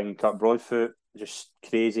off for the thing and cut Broadfoot. Just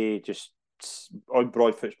crazy, just on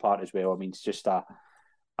Broadfoot's part as well. I mean, it's just a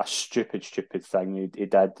stupid thing he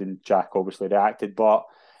did, and Jack obviously reacted. But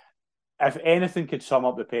if anything could sum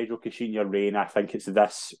up the Pedro Caixinha reign, I think it's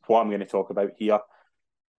this, what I'm going to talk about here.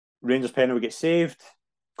 Rangers penalty gets saved,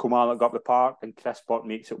 Kilmarnock got up the park, and Chris Burke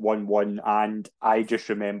makes it 1-1. And I just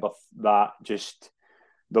remember that, just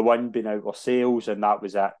the wind being out of sails, and that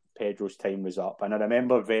was it. Pedro's time was up. And I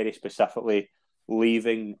remember very specifically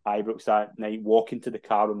leaving Ibrox that night, walking to the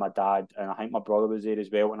car with my dad, and I think my brother was there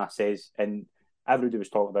as well. And I says, and everybody was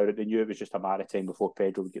talking about it, they knew it was just a matter of time before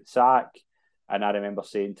Pedro would get the sack. And I remember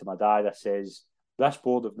saying to my dad, I says, this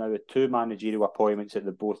board have now had 2 managerial appointments that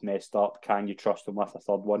they both messed up. Can you trust them with a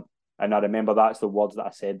third one? And I remember that's the words that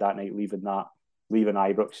I said that night, leaving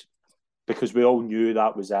Ibrox, because we all knew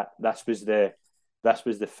that was it. This was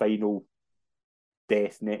the final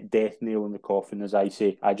death nail in the coffin, as I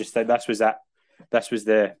say. I just think this was it. This was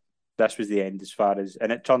the end as far as,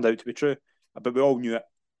 and it turned out to be true. But we all knew it.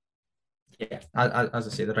 Yeah, as I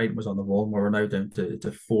say, the writing was on the wall, and we were now down to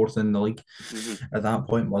 4th in the league. Mm-hmm. At that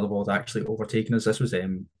point, Motherwell had actually overtaken us. This was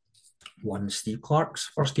one Steve Clarke's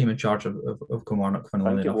first game in charge of Kilmarnock. I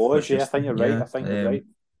think it was, I think you're right. I think you're right.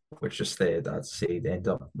 Which just I'd say they ended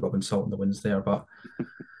up rubbing salt in the winds there, but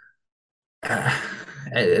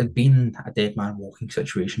it had been a dead man walking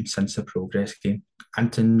situation since the progress game,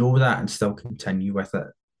 and to know that and still continue with it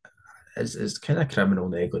is kind of criminal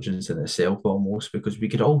negligence in itself almost, because we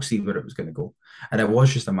could all see where it was going to go, and it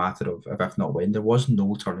was just a matter of if not when. There was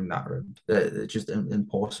no turning that around. It's just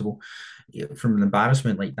impossible. From an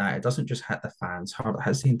embarrassment like that, it doesn't just hit the fans hard, it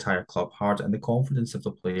hits the entire club hard, and the confidence of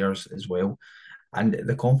the players as well. And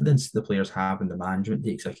the confidence the players have in the management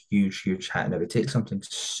takes a huge hit. And it would take something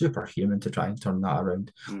superhuman to try and turn that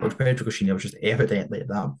around, which Pedro Caixinha was just evidently at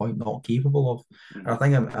that point not capable of. And I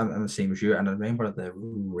think I'm the same as you. And I remember the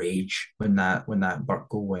rage when that Burke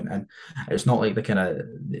goal went in. It's not like the kind of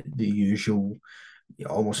the usual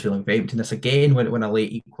you're almost feeling emptiness again when a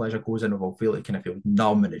late equaliser goes in. Will feel it kind of feels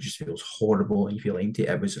numb and it just feels horrible and you feel empty.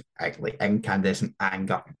 It was like incandescent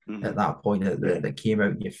anger at that point that came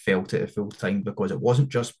out and you felt it at full time because it wasn't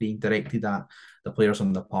just being directed at the players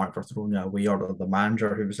on the park for throwing it away or the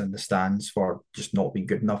manager who was in the stands for just not being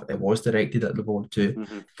good enough. It was directed at the board too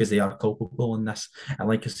because they are culpable in this. And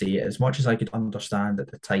like I say, as much as I could understand at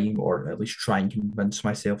the time or at least try and convince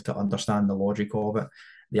myself to understand the logic of it,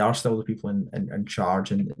 they are still the people in charge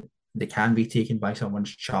and they can be taken by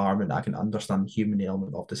someone's charm and I can understand the human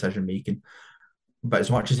element of decision making. But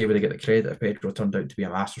as much as they would get the credit if Pedro turned out to be a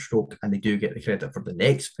masterstroke and they do get the credit for the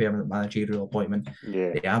next permanent managerial appointment,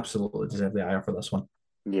 they absolutely deserve the ire for this one.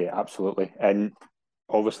 Yeah, absolutely. And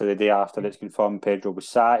obviously the day after it's confirmed Pedro was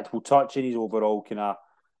sacked. We'll touch on his overall kind of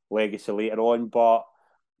legacy later on, but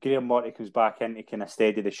Graham Murray comes back in to kind of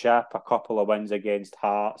steady the ship. A couple of wins against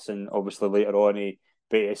Hearts and obviously later on he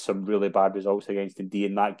beat some really bad results against Dundee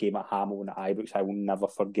in that game at Hamilton at Ibrox I will never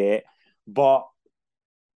forget. But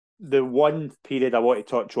the one period I want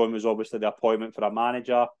to touch on was obviously the appointment for a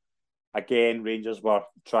manager. Again, Rangers were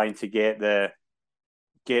trying to get the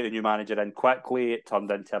new manager in quickly. It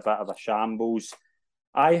turned into a bit of a shambles.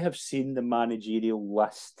 I have seen the managerial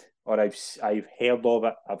list, or I've heard of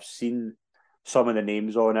it. I've seen some of the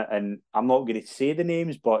names on it, and I'm not going to say the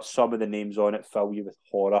names, but some of the names on it fill you with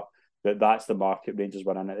horror. That's the market Rangers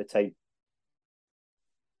were in at the time.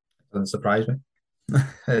 Doesn't surprise me.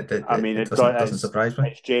 it doesn't surprise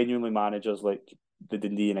me. It's genuinely managers like the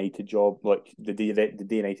Dundee United job, like the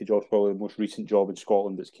Dundee United job is probably the most recent job in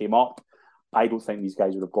Scotland that's came up. I don't think these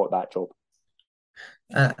guys would have got that job.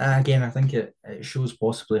 Again, I think it shows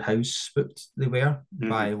possibly how spooked they were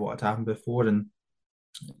by what had happened before, and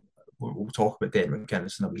we'll talk about Derek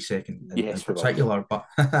McInnes in a wee second in particular, but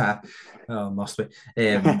must be.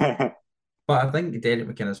 But I think Derek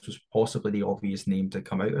McInnes was possibly the obvious name to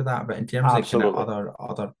come out of that. But in terms of kind of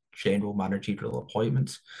other general managerial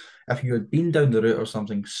appointments, if you had been down the route or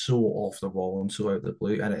something so off the wall and so out of the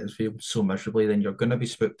blue, and it has failed so miserably, then you're going to be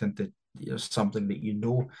spooked into something that you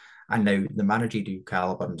know. And now the managerial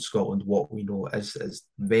calibre in Scotland, what we know is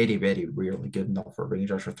very, very rarely good enough for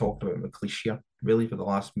Rangers. We've talked about McLeish here, really, for the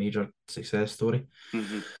last major success story.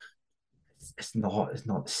 It's not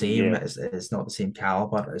the same. It's not the same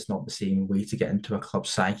calibre. It's not the same way to get into a club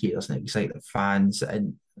psyche. It doesn't excite the fans.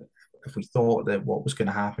 And if we thought that what was going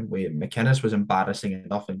to happen with McInnes was embarrassing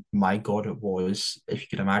enough, and my God, it was. If you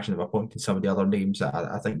can imagine, if I pointed some of the other names,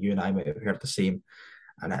 I think you and I might have heard the same.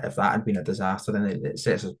 And if that had been a disaster, then it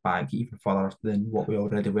sets us back even further than what we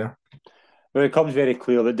already were. Well, it comes very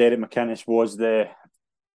clear that Derek McInnes was the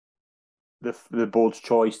board's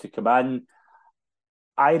choice to come in.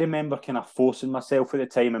 I remember kind of forcing myself at the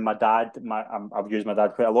time, and my dad, I've used my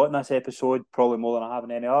dad quite a lot in this episode, probably more than I have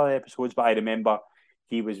in any other episodes, but I remember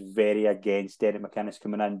he was very against Derek McInnes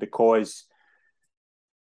coming in because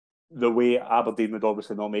the way Aberdeen would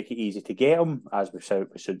obviously not make it easy to get him, as we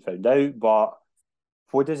soon found out, but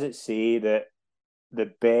what does it say that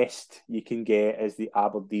the best you can get is the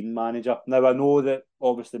Aberdeen manager? Now, I know that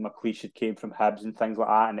obviously McLeish had came from Hibs and things like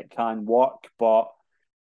that, and it can work, but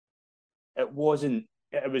it wasn't.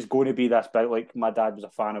 It was going to be this bit like my dad was a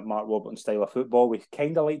fan of Mark Warburton's style of football. We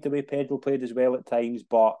kind of liked the way Pedro played as well at times,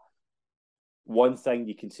 but one thing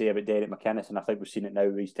you can say about Derek McInnes, and I think we've seen it now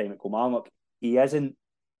with his time at Kilmarnock, he isn't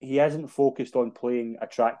focused on playing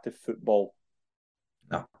attractive football.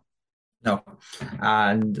 No.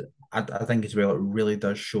 And I think as well, it really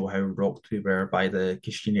does show how rocked we were by the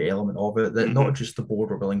Caixinha element of it. That not just the board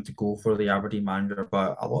were willing to go for the Aberdeen manager,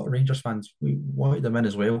 but a lot of Rangers fans, we wanted them in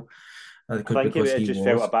as well. I think it just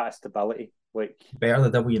felt a bit of stability. Like better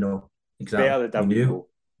the devil you know. Exactly. Better the devil you know.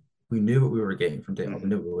 We knew what we were getting from Derek. We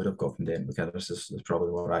knew what we would have got from Derek McInnes is probably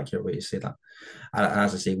the more accurate way to say that. And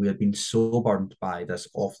as I say, we had been so burned by this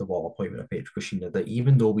off-the-wall appointment of Petr Caixinha that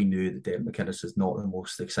even though we knew that Derek McInnes is not the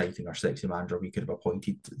most exciting or sexy manager we could have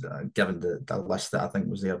appointed, given the list that I think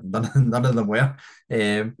was there, none of them were.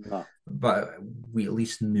 No. But we at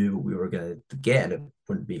least knew what we were going to get, and it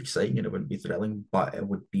wouldn't be exciting and it wouldn't be thrilling, but it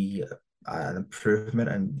would be an improvement,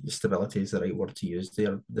 and stability is the right word to use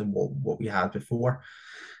there, than what we had before.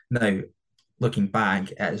 Now, looking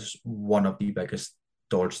back, it is one of the biggest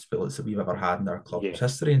dodged bullets that we've ever had in our club's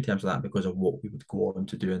history in terms of that, because of what we would go on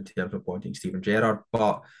to do in terms of appointing Steven Gerrard.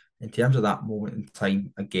 But in terms of that moment in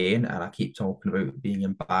time, again, and I keep talking about being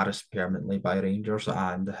embarrassed permanently by Rangers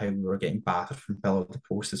and how we were getting battered from pillar to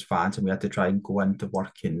post as fans, and we had to try and go into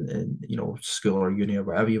work in school or uni or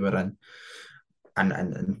wherever you were in,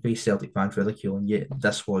 and face Celtic fans ridicule, and yet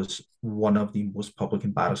this was one of the most public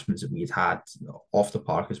embarrassments that we'd had off the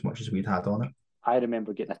park as much as we'd had on it. I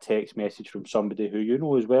remember getting a text message from somebody who you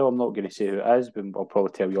know as well. I'm not going to say who it is, but I'll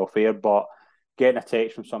probably tell you off air. But getting a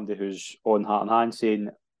text from somebody who's on Heart and Hand saying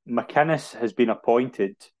McInnes has been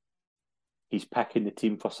appointed. He's picking the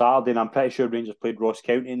team for Saturday, and I'm pretty sure Rangers played Ross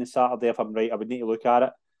County on the Saturday. If I'm right, I would need to look at it.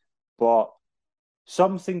 But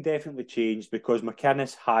something definitely changed because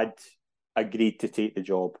McInnes had agreed to take the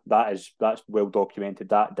job. That's well documented.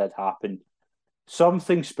 That did happen.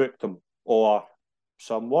 Something spooked him, or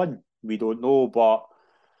someone, we don't know. But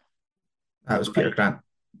that was Peter Grant.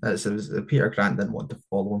 It was Peter Grant didn't want to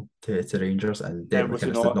follow him to Rangers, and Derek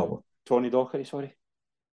McInnes did not. Tony Docherty, sorry.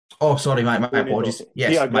 Oh, sorry, my apologies. Yes,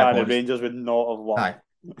 Peter my Grant and Rangers would not have won. Aye.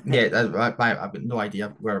 Yeah, I've got no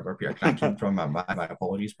idea where Peter Grant came from. My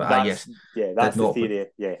apologies, but that's the theory.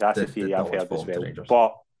 Yeah, that's the theory I've heard as well.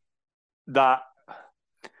 But that,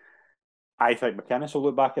 I think McInnes will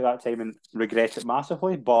look back at that time and regret it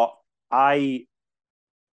massively. But I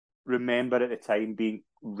remember at the time being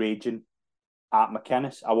raging at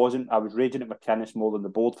McInnes. I was raging at McInnes more than the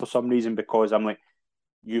board for some reason, because I'm like,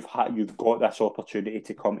 you've got this opportunity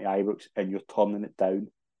to come to Ibrox and you're turning it down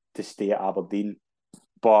to stay at Aberdeen.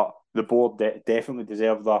 But the board definitely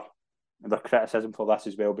deserve their criticism for this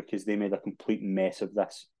as well, because they made a complete mess of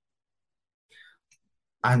this.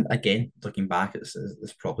 And again, looking back, it's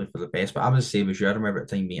probably for the best. But I was the same as you. I remember at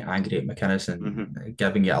the time being angry at McInnes and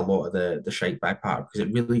giving it a lot of the shite back part, because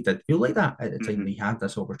it really did feel like that at the time. He had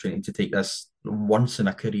this opportunity to take this once in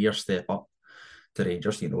a career step up to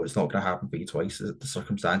Rangers. You know, it's not going to happen for you twice. The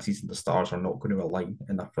circumstances and the stars are not going to align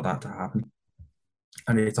enough for that to happen.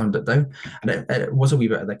 And he turned it down. And it was a wee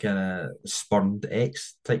bit of the kind of spurned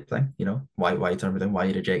ex type thing, you know, why turn me down, why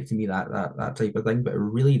you rejecting me, that type of thing. But it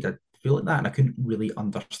really did feel like that, and I couldn't really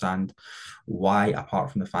understand why,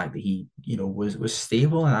 apart from the fact that he, you know, was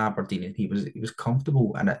stable in Aberdeen and he was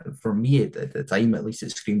comfortable. And for me at the time, at least,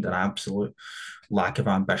 it screamed an absolute lack of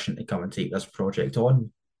ambition to come and take this project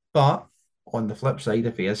on. But on the flip side,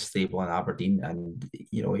 if he is stable in Aberdeen and,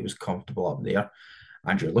 you know, he was comfortable up there,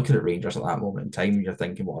 and you're looking at Rangers at that moment in time, and you're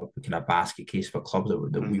thinking, well, we can have a basket case for a club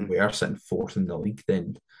that we were sitting fourth in the league,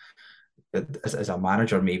 then as a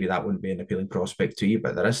manager, maybe that wouldn't be an appealing prospect to you.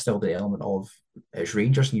 But there is still the element of it's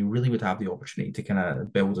Rangers, and you really would have the opportunity to kind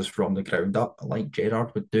of build us from the ground up, like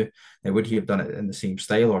Gerrard would do. Now, would he have done it in the same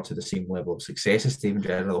style or to the same level of success as Steven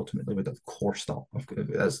Gerrard? Ultimately would, of course not.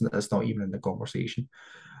 That's not even in the conversation.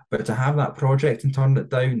 But to have that project and turn it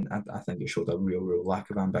down, I think it showed a real lack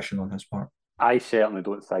of ambition on his part. I certainly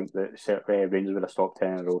don't think that Rangers would have stopped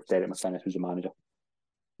 10 in a row if Derek McInnes was the manager.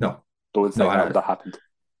 No. Don't think that would have happened.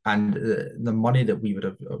 And the money that we would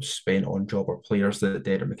have spent on jobber players that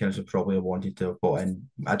Derek McInnes would probably have wanted to have bought in,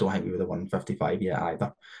 I don't think we would have won 55 yet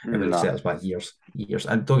either. It would have set us back years.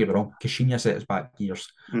 And don't get me wrong, Caixinha set us back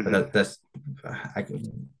years. But this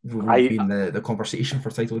would have been the conversation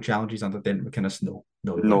for title challenges under Derek McInnes.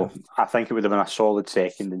 No. I think it would have been a solid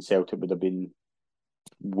second, and Celtic would have been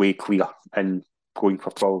way clear and going for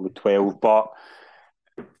probably 12. But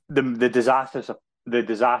the disastrous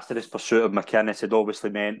pursuit of McInnes had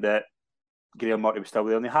obviously meant that Graham Murray was still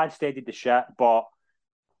there, and they had steadied the ship, but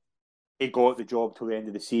he got the job till the end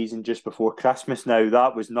of the season, just before Christmas. Now,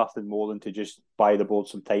 that was nothing more than to just buy the board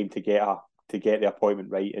some time to get the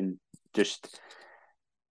appointment right and just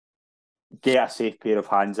get a safe pair of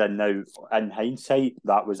hands in. Now, in hindsight,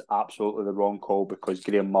 that was absolutely the wrong call, because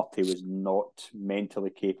Graham Murray was not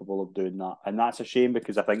mentally capable of doing that. And that's a shame,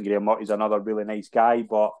 because I think Graham Murray's another really nice guy,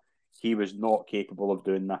 but he was not capable of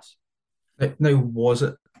doing this. Now, was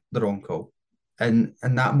it the wrong call? And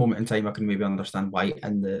in that moment in time, I can maybe understand why.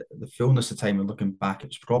 In the fullness of time and looking back, it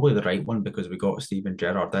was probably the right one, because we got Steven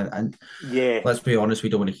Gerrard in. And yeah, let's be honest, we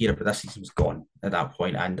don't want to hear it, but this season was gone at that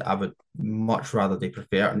point, and I would much rather they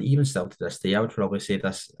prefer, and even still to this day, I would probably say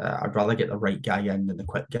this, I'd rather get the right guy in than the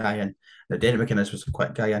quick guy in. Now, Derek McInnes was the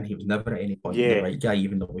quick guy in. He was never at any point the right guy,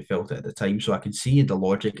 even though we felt it at the time. So I can see the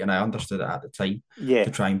logic, and I understood it at the time, to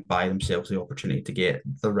try and buy themselves the opportunity to get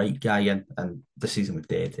the right guy in, and the season was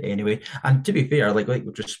dead anyway. And to be fair, like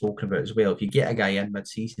we've just spoken about as well, if you get a guy in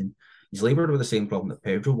mid-season, he's laboured with the same problem that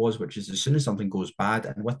Pedro was, which is as soon as something goes bad,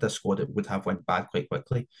 and with this squad it would have went bad quite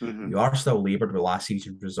quickly, you are still laboured with last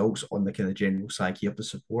season's results on the kind of general psyche of the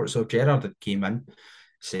support. So if Gerrard had came in,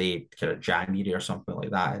 say, kind of January or something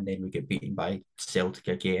like that, and then we get beaten by Celtic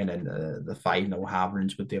again, and the 5-0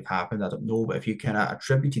 Haverins would have happened, I don't know. But if you kind of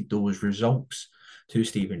attributed those results to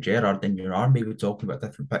Steven Gerrard, then you are maybe talking about a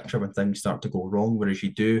different picture when things start to go wrong, whereas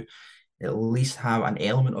you do at least have an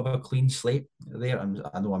element of a clean slate there. And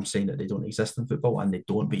I know I'm saying that they don't exist in football, and they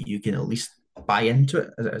don't, but you can at least buy into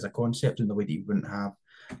it as a concept in the way that you wouldn't have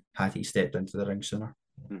had he stepped into the ring sooner.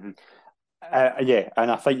 Yeah,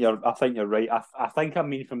 and I think you're right. I think I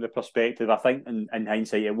mean from the perspective. I think in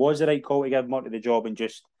hindsight, it was the right call to give Murty the job and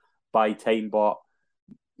just buy time. But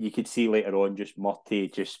you could see later on, just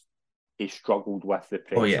Murty he struggled with the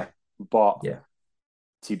Oh pressure. yeah, But yeah.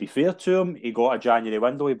 to be fair to him, he got a January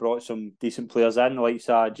window. He brought some decent players in, like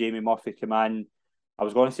Jamie Murphy come in. I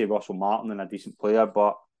was going to say Russell Martin and a decent player,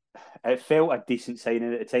 but it felt a decent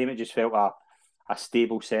signing at the time. It just felt a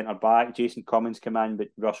stable centre back. Jason Cummins came in, but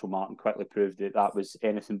Russell Martin quickly proved that was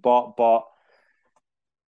anything but. But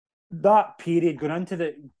that period going into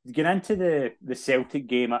the Celtic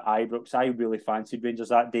game at Ibrox, I really fancied Rangers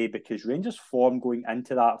that day because Rangers' form going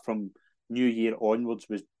into that from New Year onwards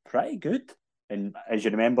was pretty good. And as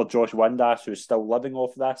you remember, Josh Windass, who's still living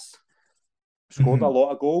off this, scored a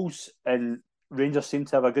lot of goals, and Rangers seemed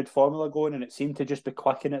to have a good formula going, and it seemed to just be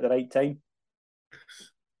clicking at the right time.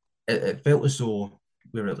 It felt as though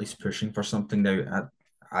we were at least pushing for something now.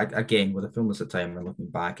 Again, with the film at the time and looking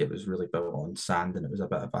back, it was really built on sand and it was a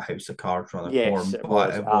bit of a house of cards rather than Yes, form, it but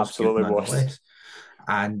was. it was good Absolutely was. nonetheless.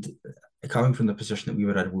 And coming from the position that we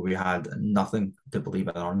were in, where we had nothing to believe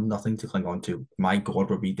in or nothing to cling on to, my God,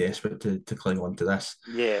 were we desperate to cling on to this?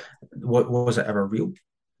 Yeah. What was it ever real?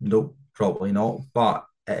 No, probably not. But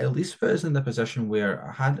it at least put us in the position where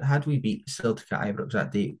had we beat Celtic at Ibrox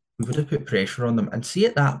that day, we would have put pressure on them. And see,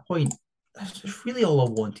 at that point, that's really all I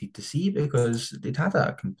wanted to see because they'd had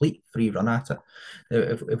a complete free run at it.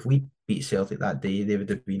 If we beat Celtic that day, they would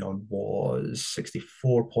have been on was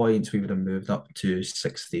 64 points. We would have moved up to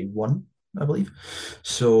 61, I believe.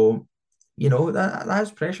 So,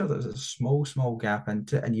 that's pressure. There's a small gap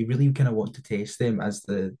into it, and you really kind of want to test them as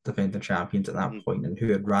the defending champions at that point and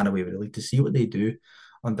who had ran away with the league to see what they do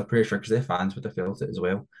under pressure because their fans would have felt it as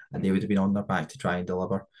well, and they would have been on their back to try and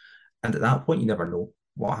deliver. And at that point, you never know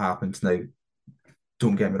what happens. Now,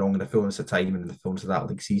 don't get me wrong, in the fullness of time and in the fullness of that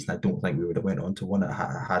league season, I don't think we would have went on to win it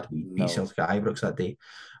had we beat No. Celtic at Ibrox that day.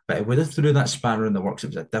 But it would have threw that spanner in the works. It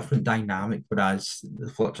was a different dynamic. Whereas the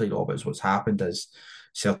flip side of it is what's happened is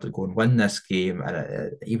Celtic go and win this game,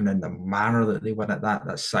 and even in the manner that they win it,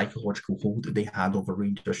 that psychological hold that they had over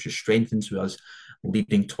Rangers just strengthens us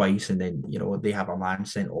leading twice, and then they have a man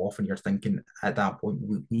sent off, and you're thinking at that point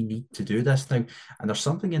we need to do this now. And there's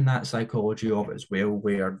something in that psychology of it as well,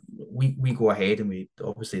 where we go ahead and we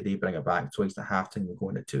obviously they bring it back twice at halftime, we're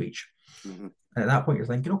going at two each. Mm-hmm. And at that point, you're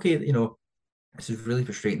thinking, okay, this is really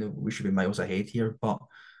frustrating that we should be miles ahead here, but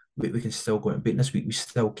we can still go and beat this week. We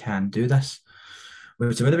still can do this.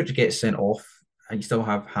 So whenever you get sent off and you still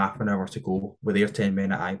have half an hour to go with their 10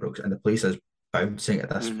 men at Ibrox and the place is bouncing at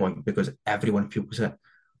this point because everyone feels it.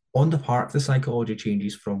 On the park, the psychology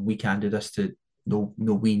changes from we can do this to no,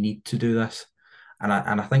 we need to do this. And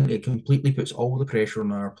I think it completely puts all the pressure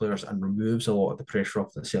on our players and removes a lot of the pressure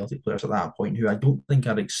off the Celtic players at that point, who I don't think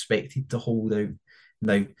are expected to hold out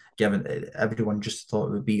now, given everyone just thought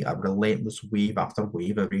it would be a relentless wave after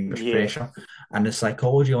wave of Rangers pressure. And the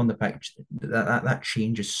psychology on the pitch, that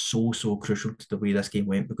change is so crucial to the way this game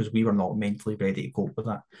went because we were not mentally ready to cope with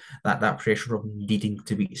that pressure of needing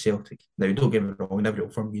to beat Celtic. Now, don't get me wrong, in every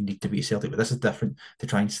form you need to beat Celtic, but this is different to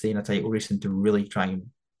try and stay in a title race and to really try and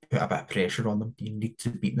put a bit of pressure on them. You need to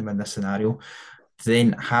beat them in this scenario. To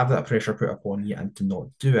then have that pressure put upon you and to not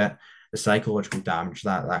do it, the psychological damage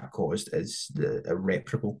that caused is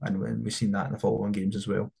irreparable, and we've seen that in the following games as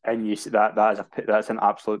well. And you see that's an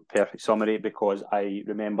absolute perfect summary because I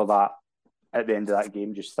remember that at the end of that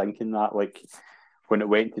game, just thinking that like when it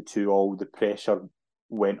went to 2-2, the pressure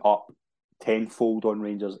went up tenfold on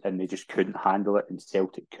Rangers, and they just couldn't handle it, and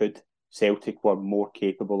Celtic could. Celtic were more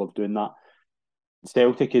capable of doing that.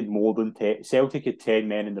 Celtic had more than Celtic had 10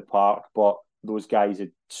 men in the park, but those guys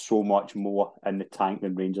had so much more in the tank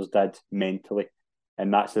than Rangers did mentally.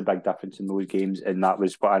 And that's the big difference in those games. And that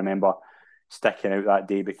was what I remember sticking out that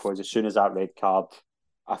day because as soon as that red card,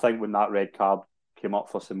 I think when that red card came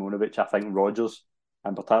up for Simonovic, I think Rodgers,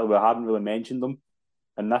 in particular, we haven't really mentioned them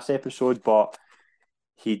in this episode, but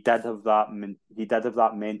he did have that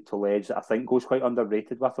mental edge that I think goes quite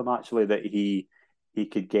underrated with him actually, that he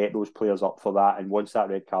could get those players up for that. And once that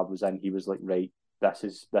red card was in, he was like, right, this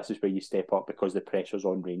is where you step up because the pressure's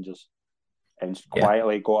on Rangers. And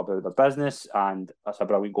quietly got about their business, and that's a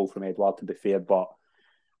brilliant goal from Edouard, to be fair. But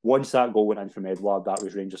once that goal went in from Edouard, that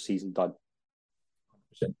was Rangers' season done.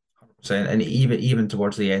 100%. And even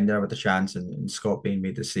towards the end there with the chance and Scott Bain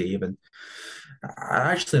made the save. And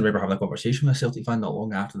I actually remember having a conversation with a Celtic fan not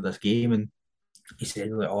long after this game, and he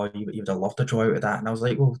said, like, oh, you would have loved to draw out of that. And I was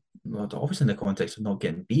like, well, obviously in the context of not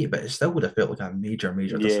getting beat, but it still would have felt like a major,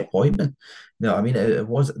 major Yeah, disappointment. You know, I mean, it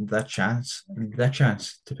was the chance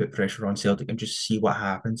to put pressure on Celtic and just see what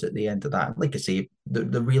happens at the end of that. Like I say,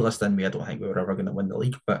 the realist in me, I don't think we were ever going to win the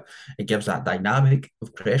league, but it gives that dynamic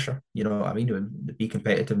of pressure. You know what I mean? To be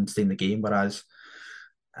competitive and stay in the game, whereas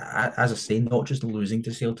as I say, not just losing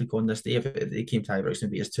to Celtic on this day. If it came to Ibrox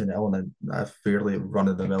and beat us 2-0 and a fairly run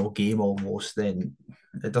of the mill game almost, then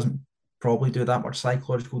it doesn't probably do that much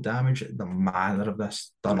psychological damage. The manner of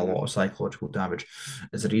this done a lot of psychological damage.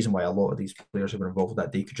 Is the reason why a lot of these players who were involved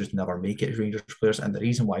that day could just never make it as Rangers players, and the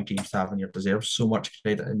reason why James Tavernier deserves so much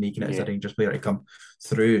credit in making it as a yeah. Rangers player to come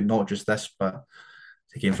through, not just this, but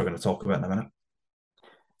the games we're going to talk about in a minute.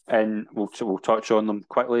 And we'll touch on them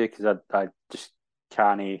quickly because I just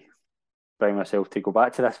can't bring myself to go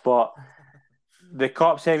back to this. But the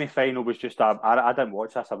cup semi-final was just I didn't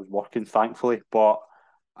watch this. I was working, thankfully, but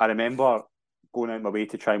I remember going out my way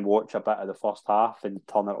to try and watch a bit of the first half and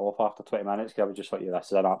turn it off after 20 minutes because I was just like, yeah, this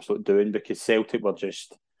is an absolute doing, because Celtic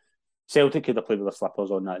could have played with their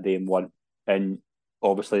slippers on that day and won. And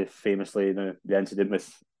obviously, famously, the incident with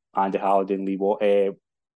Andy Halliday and Lee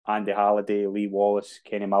Wallace,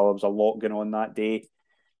 Kenny Miller, was a lot going on that day,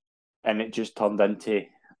 and it just turned into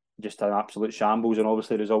just an absolute shambles, and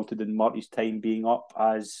obviously resulted in Murty's time being up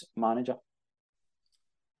as manager.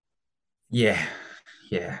 Yeah,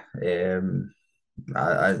 yeah.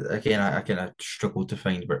 I kind of struggled to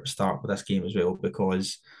find where to start with this game as well,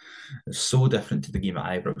 because it's so different to the game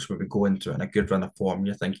at Ibrox, where we go into it in a good run of form.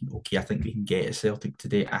 You're thinking, okay, I think we can get at Celtic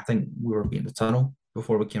today. I think we were beating the tunnel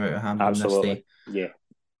before we came out of Hampden this day. Yeah.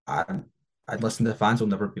 And I'd listen to the fans will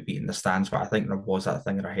never be beating the stands, but I think there was that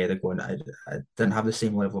thing in our head of going, I didn't have the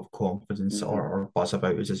same level of confidence or buzz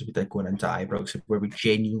about us as we did going into Ibrox, where we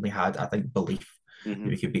genuinely had, I think, belief that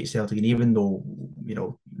we could beat Celtic. And even though, you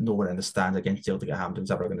know, no one in the stands against Celtic at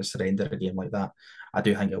Hampden's ever going to surrender a game like that, I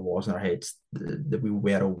do think it was in our heads that we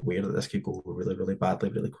were aware that this could go really, really badly,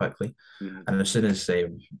 really quickly. And as soon as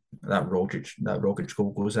that Rogic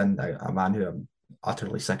goal goes in, a man who I'm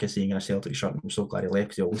utterly sick of seeing in a Celtic shirt, I'm so glad he left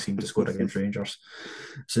because he always seemed to score against Rangers.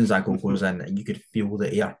 As soon as that goal goes in, you could feel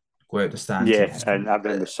the air go out the stands. Yeah, and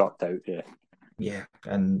everything was sucked out, Yeah,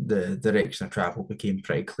 and the direction of travel became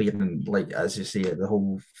pretty clear. And like as you say, the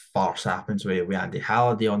whole farce happens with Andy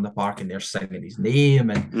Halliday on the park, and they're singing his name,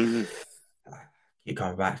 and keep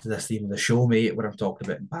coming back to this theme of the show, mate, where I'm talking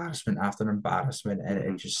about embarrassment after embarrassment, and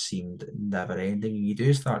it just seemed never ending. You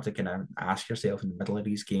do start to kind of ask yourself in the middle of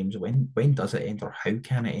these games, when does it end, or how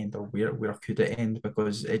can it end, or where could it end?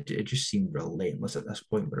 Because it just seemed relentless at this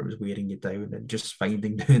point, where it was wearing you down and just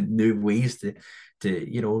finding new ways to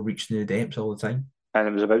reach new depths all the time. And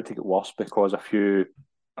it was about to get worse because I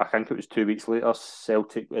think it was 2 weeks later,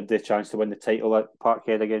 Celtic had the chance to win the title at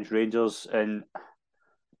Parkhead against Rangers, and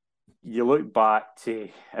you look back to,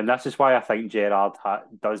 and this is why I think Gerrard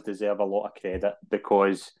does deserve a lot of credit,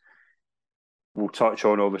 because we'll touch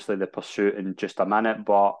on obviously the pursuit in just a minute,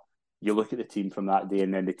 but you look at the team from that day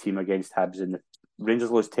and then the team against Hibs, and the Rangers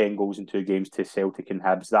lost 10 goals in 2 games to Celtic and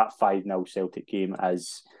Hibs. That 5-0 Celtic game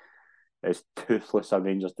is as toothless a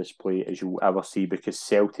Rangers display as you'll ever see, because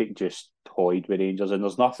Celtic just toyed with Rangers, and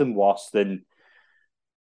there's nothing worse than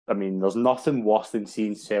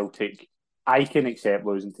seeing Celtic. I can accept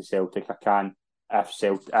losing to Celtic. I can if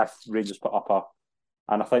Rangers put up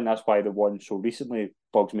and I think that's why the one so recently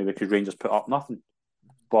bugs me, because Rangers put up nothing.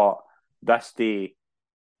 But this day,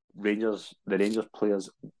 the Rangers players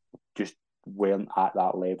just weren't at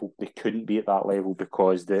that level. They couldn't be at that level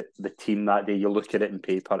because the team that day, you look at it in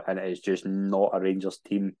paper and it is just not a Rangers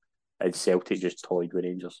team, and Celtic just toyed with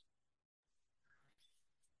Rangers.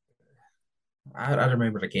 I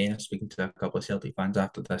remember again speaking to a couple of Celtic fans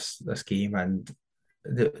after this game, and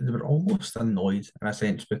they were almost annoyed in a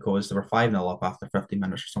sense, because they were 5-0 up after 50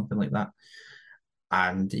 minutes or something like that.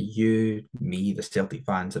 And you, me, the Celtic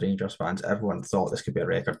fans, the Rangers fans, everyone thought this could be a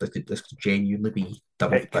record. This could genuinely be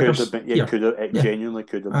double It figures. Could have been. It genuinely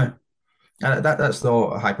could have been. That's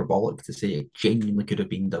not hyperbolic to say. It genuinely could have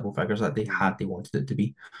been double figures that they wanted it to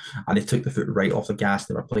be, and they took the foot right off the gas.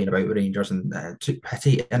 They were playing about with Rangers and took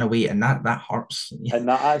pity in a way, and that hurts. And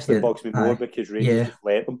that actually bugs me more, because Rangers just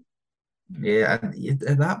let them. Yeah, and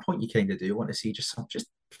at that point, you kind of do want to see just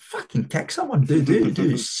fucking kick someone.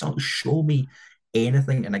 Do show me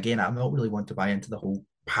anything. And again, I'm not really one to buy into the whole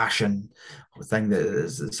passion thing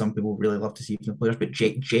that some people really love to see from the players, but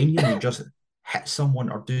genuinely just hit someone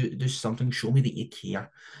or do something. Show me that you care,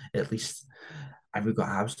 at least. and we've got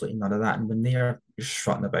absolutely none of that. And when they're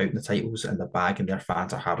strutting about in the titles in the bag and their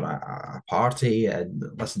fans are having a party, and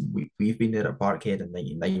listen, we've been there at Parkhead in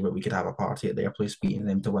 '99 where we could have a party at their place beating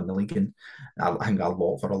them to win the league. And I think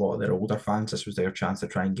for a lot of their older fans, this was their chance to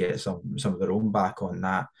try and get some of their own back on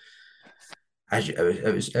that.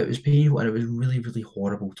 It was painful, and it was really, really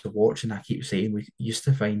horrible to watch. And I keep saying we used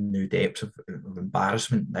to find new depths of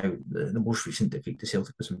embarrassment. Now the most recent defeat to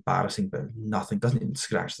Celtic was embarrassing, but nothing doesn't even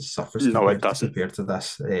scratch the surface No, it doesn't. compared to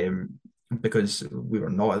this. Because we were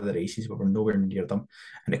not at the races, we were nowhere near them,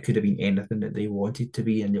 and it could have been anything that they wanted to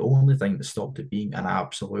be. And the only thing that stopped it being an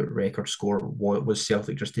absolute record score was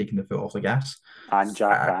Celtic just taking the foot off the gas. And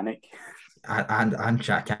Jack Hannock. And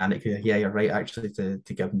Jack Hannock, yeah, you're right, actually, to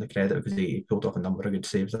give him the credit, because he pulled off a number of good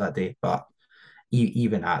saves that day. But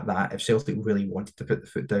even at that, if Celtic really wanted to put the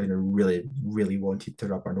foot down and really, really wanted to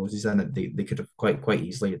rub our noses in it, they could have quite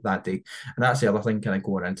easily that day. And that's the other thing kind of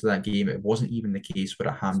going into that game. It wasn't even the case with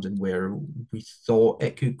a Hampden where we thought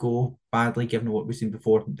it could go badly, given what we've seen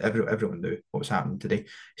before. Everyone knew what was happening today.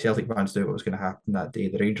 Celtic fans knew what was going to happen that day.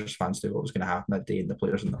 The Rangers fans knew what was going to happen that day. And the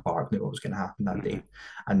players in the park knew what was going to happen that day.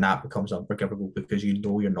 And that becomes unforgivable because you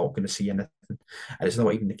know you're not going to see anything. And it's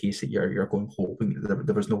not even the case that you're going hoping.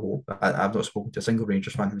 There was no hope. I've not spoken to a single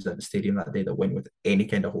Rangers fan who was in the stadium that day that went with any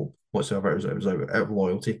kind of hope whatsoever. It was out of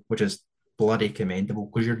loyalty, which is bloody commendable,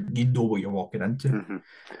 because you know what you're walking into.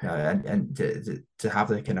 And to have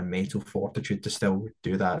the kind of mental fortitude to still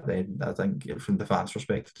do that, then I think from the fans'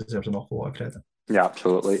 perspective, it deserves an awful lot of credit. Yeah,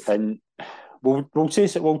 absolutely. And we'll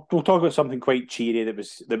talk about something quite cheery that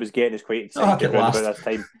was getting us quite excited about this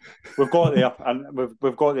time. We've got there, and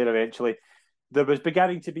we've got there eventually. There was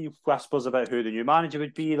beginning to be whispers about who the new manager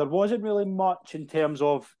would be. There wasn't really much in terms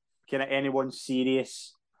of kind of anyone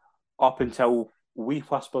serious up until wee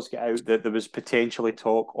whispers get out that there was potentially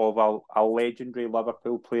talk of a legendary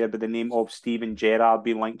Liverpool player by the name of Steven Gerrard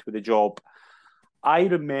being linked with the job. I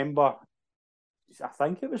remember, I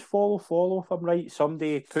think it was follow, if I'm right.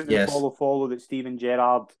 Somebody put in follow that Steven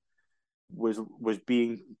Gerrard was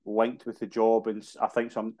being linked with the job, and I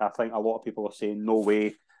think a lot of people are saying no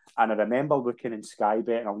way. And I remember looking in Sky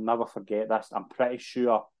Bet, and I'll never forget this. I'm pretty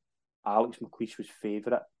sure Alex McLeish was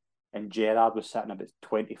favourite, and Gerrard was sitting about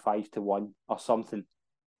 25-1 or something.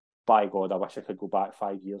 By God, I wish I could go back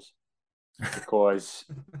 5 years, because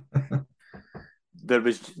there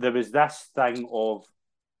was this thing of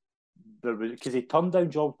because he turned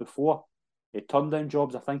down jobs before. He turned down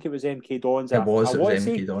jobs. I think it was MK Dons. It was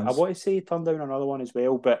MK Dons. I want to say he turned down another one as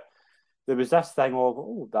well, but there was this thing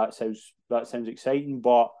of that sounds exciting,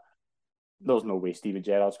 but there's no way Steven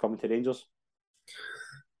Gerrard's coming to Rangers.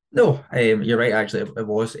 No, you're right. Actually, it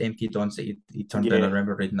was MK Dons that he turned down. I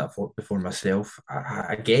remember reading that before myself.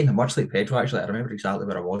 Again, much like Pedro, actually, I remember exactly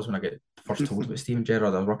where I was when I got first told about Steven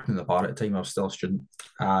Gerrard. I was working in the bar at the time. I was still a student,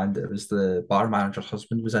 and it was the bar manager's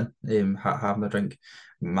husband was in having a drink,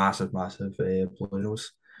 massive blue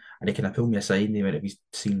nose. And he kind of pulled me aside and he went, "Have you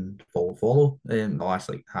seen follow in the last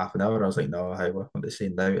like half an hour?" I was like, "No, how what are they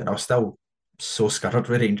saying now?" And I was still so scared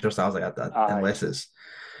with Rangers. I was like, unless it's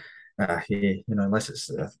unless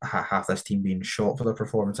it's half this team being shot for their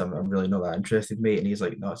performance, I'm really not that interested, mate. And he's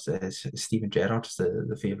like, "No, it's Steven Gerrard's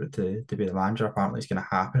the favourite to be the manager. Apparently it's going to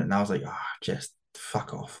happen." And I was like, just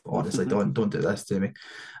fuck off. Honestly, don't do this to me.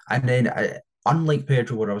 And then, unlike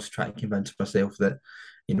Pedro, where I was trying to convince myself that,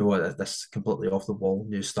 this completely off the wall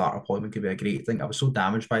new start appointment could be a great thing, I was so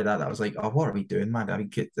damaged by that I was like, what are we doing, man? I mean,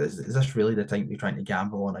 is this really the time to be trying to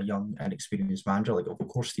gamble on a young, inexperienced manager? Like, of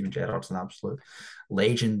course, Steven Gerrard's an absolute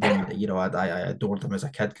legend, and I adored him as a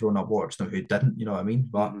kid growing up, watched him. Who didn't? You know what I mean?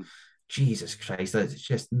 But Jesus Christ, there's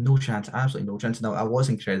just no chance, absolutely no chance. Now, I was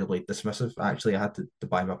incredibly dismissive. Actually, I had to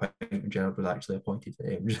buy my pint when Gerrard was actually appointed,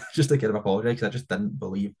 just to kind of apologise, because I just didn't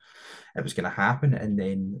believe it was going to happen. And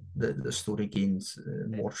then the story gains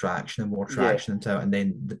more traction until, and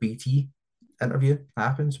then the BT interview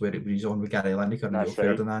happens where he's on with Gary Lineker and Neil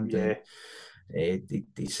Ferdinand. Yeah.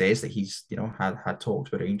 He says that he's had talks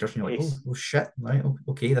with Rangers, and you're like, oh shit, right,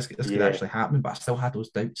 okay, this could actually happen. But I still had those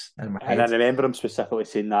doubts in my head. And I remember him specifically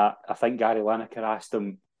saying that. I think Gary Lineker asked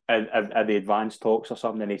him at the advanced talks or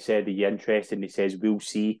something, and he said, "Are you interested?" And he says, "We'll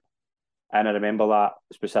see." And I remember that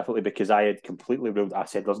specifically because I had completely ruled. I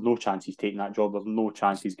said, "There's no chance he's taking that job. There's no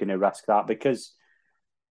chance he's going to risk that," because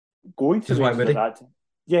going to Rangers at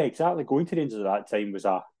that, going to Rangers at that time was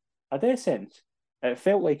a death sentence. It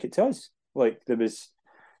felt like it to us. Like, there was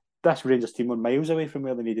this Rangers team were miles away from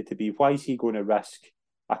where they needed to be. Why is he going to risk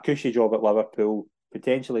a cushy job at Liverpool,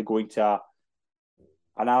 potentially going to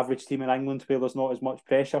an average team in England where there's not as much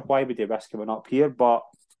pressure? Why would he risk coming up here? But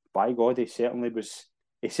by God, he certainly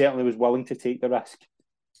was willing to take the risk.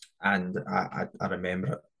 And I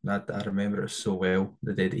remember it. I remember it so well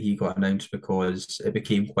the day that he got announced, because it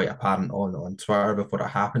became quite apparent on Twitter before it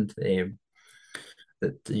happened.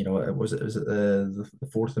 That it was the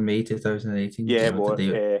 4th of May 2018. Yeah, but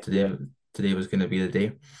yeah. Today was going to be the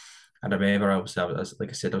day. And I remember, I was like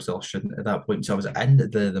I said, I was still a student at that point, so I was in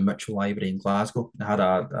the Mitchell Library in Glasgow. I had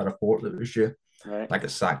a report that was due. Right. I got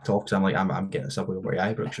sacked off because I'm getting a subway over to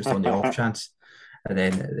Ibrox just on the off chance. And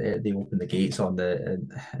then they open the gates on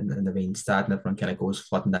in the main stand, and everyone kind of goes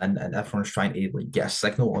flooding in, and everyone's trying to like get a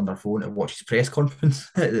signal on their phone to watch his press conference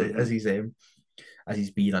as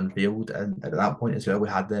he's being unveiled. And at that point as well, we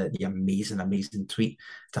had the amazing tweet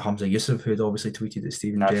to Hamza Yusuf, who'd obviously tweeted that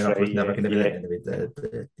Steven Gerrard was never going to be it,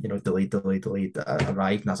 and the delayed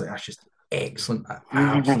arrived, and I was like, that's just excellent,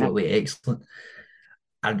 absolutely excellent.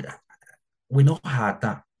 And we not had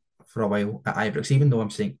that for a while at Ibrox, even though I'm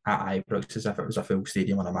saying at Ibrox as if it was a full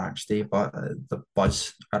stadium on a match day, but the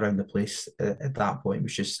buzz around the place at that point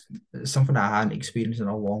was just something I hadn't experienced in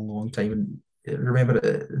a long time. And remember,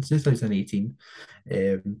 it's 2018.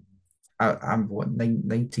 I'm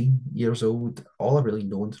 19 years old. All I've really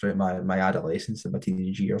known throughout my adolescence and my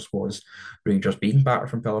teenage years was Rangers being battered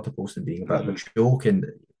from pillar to post and being a bit of a joke, and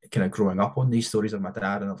kind of growing up on these stories of my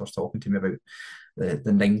dad and others talking to me about the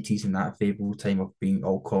 90s and that fabled time of being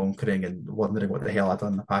all conquering and wondering what the hell I'd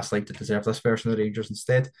done in the past life to deserve this version of the Rangers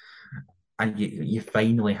instead. And you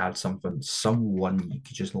finally had someone you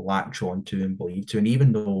could just latch on to and believe to. And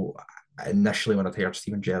even though initially when I'd heard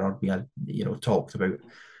Steven Gerrard being, talked about,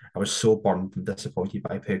 I was so burned and disappointed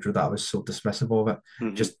by Pedro that I was so dismissive of it.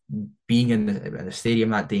 Mm-hmm. Just being in the stadium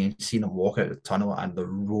that day and seeing him walk out of the tunnel and the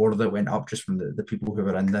roar that went up just from the people who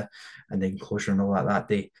were in the enclosure and all that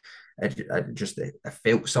day. It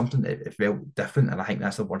felt something. It felt different, and I think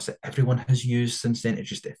that's the words that everyone has used since then.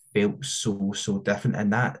 It felt so different,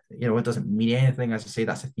 and that it doesn't mean anything. As I say,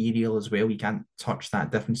 that's ethereal as well. You can't touch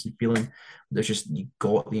that difference in feeling. There's just, you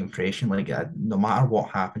got the impression like no matter what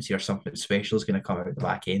happens here, something special is going to come out the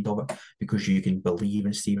back end of it, because you can believe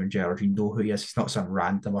in Steven Gerrard. You know who he is. He's not some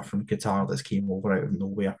randomer from Qatar that's came over out of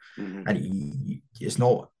nowhere, and it's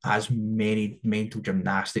not as many mental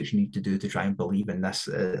gymnastics you need to do to try and believe in this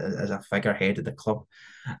as a figurehead of the club.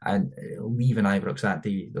 And leaving Ibrox that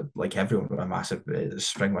day, like everyone, with a massive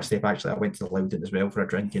spring my step. Actually, I went to the Loudon as well for a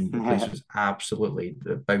drink, and the place was absolutely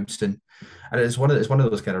bouncing. And it's one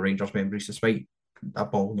of those kind of Rangers memories, despite a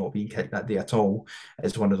ball not being kicked that day at all.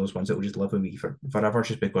 It's one of those ones that will just live with me forever,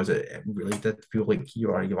 just because it really did feel like you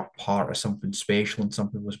were part of something special and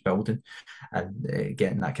something was building. And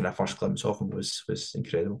getting that kind of first glimpse of him was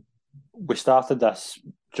incredible. We started this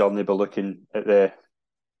journey by looking at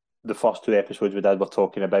the first two episodes we did. We're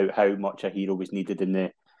talking about how much a hero was needed in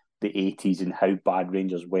the 80s and how bad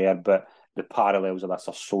Rangers were, but the parallels of this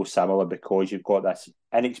are so similar, because you've got this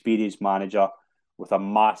inexperienced manager with a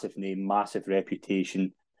massive name, massive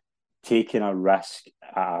reputation, taking a risk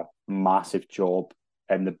at a massive job,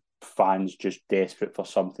 and the fans just desperate for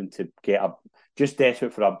something to just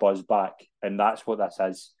desperate for a buzz back. And that's what this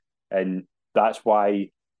is. And that's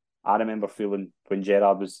why I remember feeling when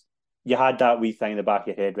Gerrard you had that wee thing in the back of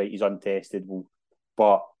your head, right? He's untested,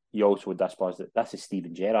 but you also had this buzz that this is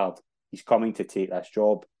Steven Gerrard. He's coming to take this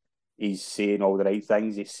job. He's saying all the right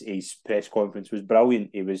things. His press conference was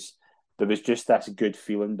brilliant. There was just this good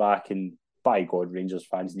feeling back, and by God, Rangers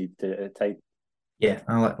fans needed it at the time. Yeah,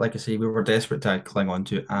 and like I say, we were desperate to cling on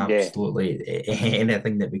to absolutely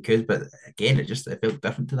anything that we could. But again, it felt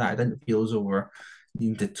different to that. I didn't feel as though we're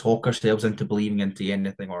needing to talk ourselves into believing into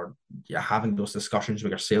anything, or having those discussions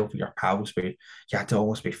with yourself, with your pals, where you had to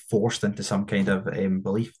almost be forced into some kind of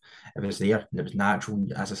belief. It was there, and it was natural.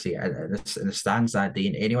 As I say, in the stands that day,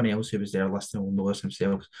 and anyone else who was there listening will know this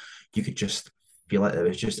themselves, you could just feel it. It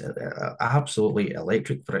was just absolutely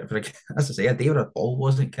electric for it. As I say, a day where a ball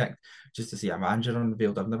wasn't kicked, just to see a manager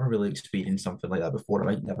unveiled. I've never really experienced something like that before. I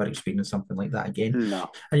might never experience something like that again. No.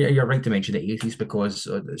 And you're right to mention the 80s, because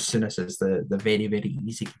Souness is the very, very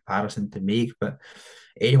easy comparison to make. But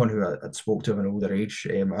anyone who had spoke to of an older age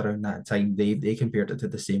around that time, they compared it to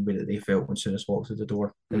the same way that they felt when Souness walked through the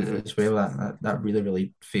door as well. That really,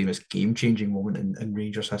 really famous game-changing moment in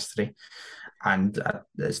Rangers history. And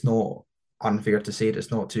it's not unfair to say it's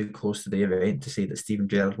not too close to the event to say that Steven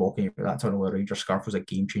Gerrard walking out that tunnel with a Rangers scarf was a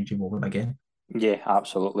game-changing moment again. Yeah,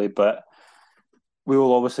 absolutely. But we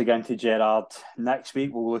will obviously get into Gerrard next week.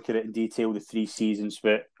 We'll look at it in detail, the 3 seasons,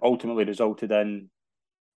 but ultimately resulted in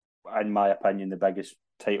my opinion, the biggest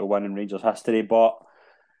title win in Rangers history. But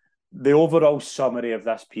the overall summary of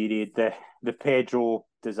this period, the Pedro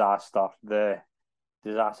disaster, the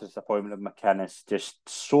disastrous appointment of McInnes, just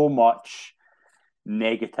so much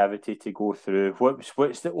negativity to go through,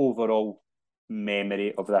 what's the overall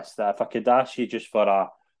memory of this? That if I could ask you just for a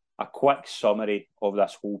quick summary of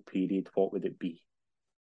this whole period, what would it be?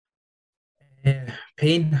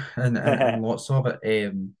 Pain and lots of it.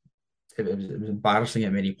 It was embarrassing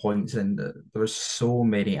at many points, and there was so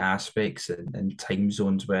many aspects and time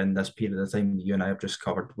zones when this period of time that you and I have just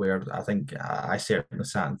covered, where I think I certainly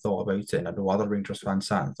sat and thought about it, and I know other Rangers fans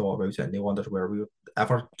sat and thought about it, and they wondered where we would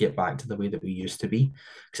ever get back to the way that we used to be,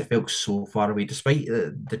 because it felt so far away, despite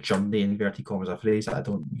the journey, in inverted commas, a phrase that I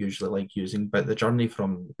don't usually like using, but the journey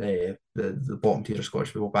from the bottom tier of Scottish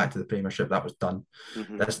football back to the Premiership, that was done.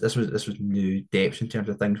 Mm-hmm. This was new depths in terms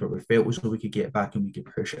of things where we felt as though we could get back and we could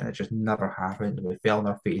push it, and it just never happened. We fell on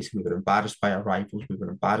our face. We were embarrassed by our rivals. We were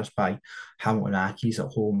embarrassed by Hamilton Accies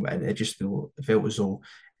at home, and it felt as though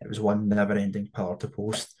it was one never-ending pillar to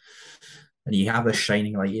post. And you have this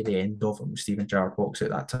shining light at the end of it when Steven Gerrard walks out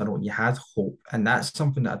that tunnel, and you had hope. And that's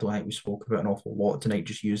something that I don't think we spoke about an awful lot tonight.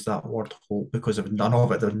 Just use that word hope, because of none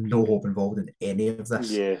of it, there's no hope involved in any of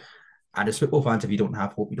this. Yeah. And as football fans, if you don't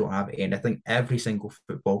have hope, you don't have anything. Every single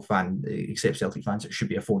football fan, except Celtic fans, it should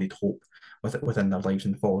be afforded hope within their lives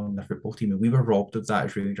and following their football team. And we were robbed of that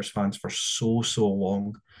as Rangers fans for so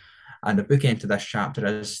long. And the bookend to this chapter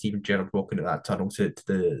is Steven Gerrard walking into that tunnel to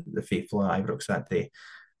the faithful at Ibrox that day,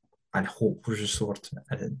 and hope was restored.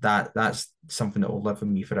 And that's something that will live with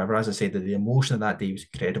me forever. As I said, the emotion of that day was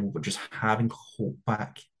incredible, but just having hope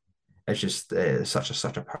back is just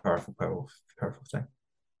such a powerful thing.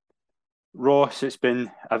 Ross, it's been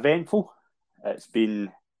eventful. It's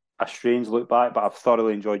been a strange look back, but I've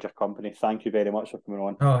thoroughly enjoyed your company. Thank you very much for coming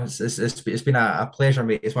on. Oh, it's been a pleasure,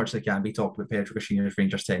 mate, as much as it can be talking about Pedro Caixinha's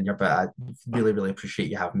Rangers tenure, but I really appreciate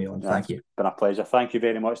you having me on. Thank you. It's been a pleasure. Thank you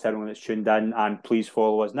very much to everyone that's tuned in, and please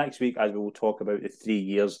follow us next week as we will talk about the 3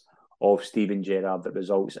 years of Steven Gerrard that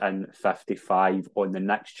results in 55 on the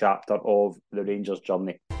next chapter of the Rangers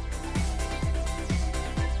journey.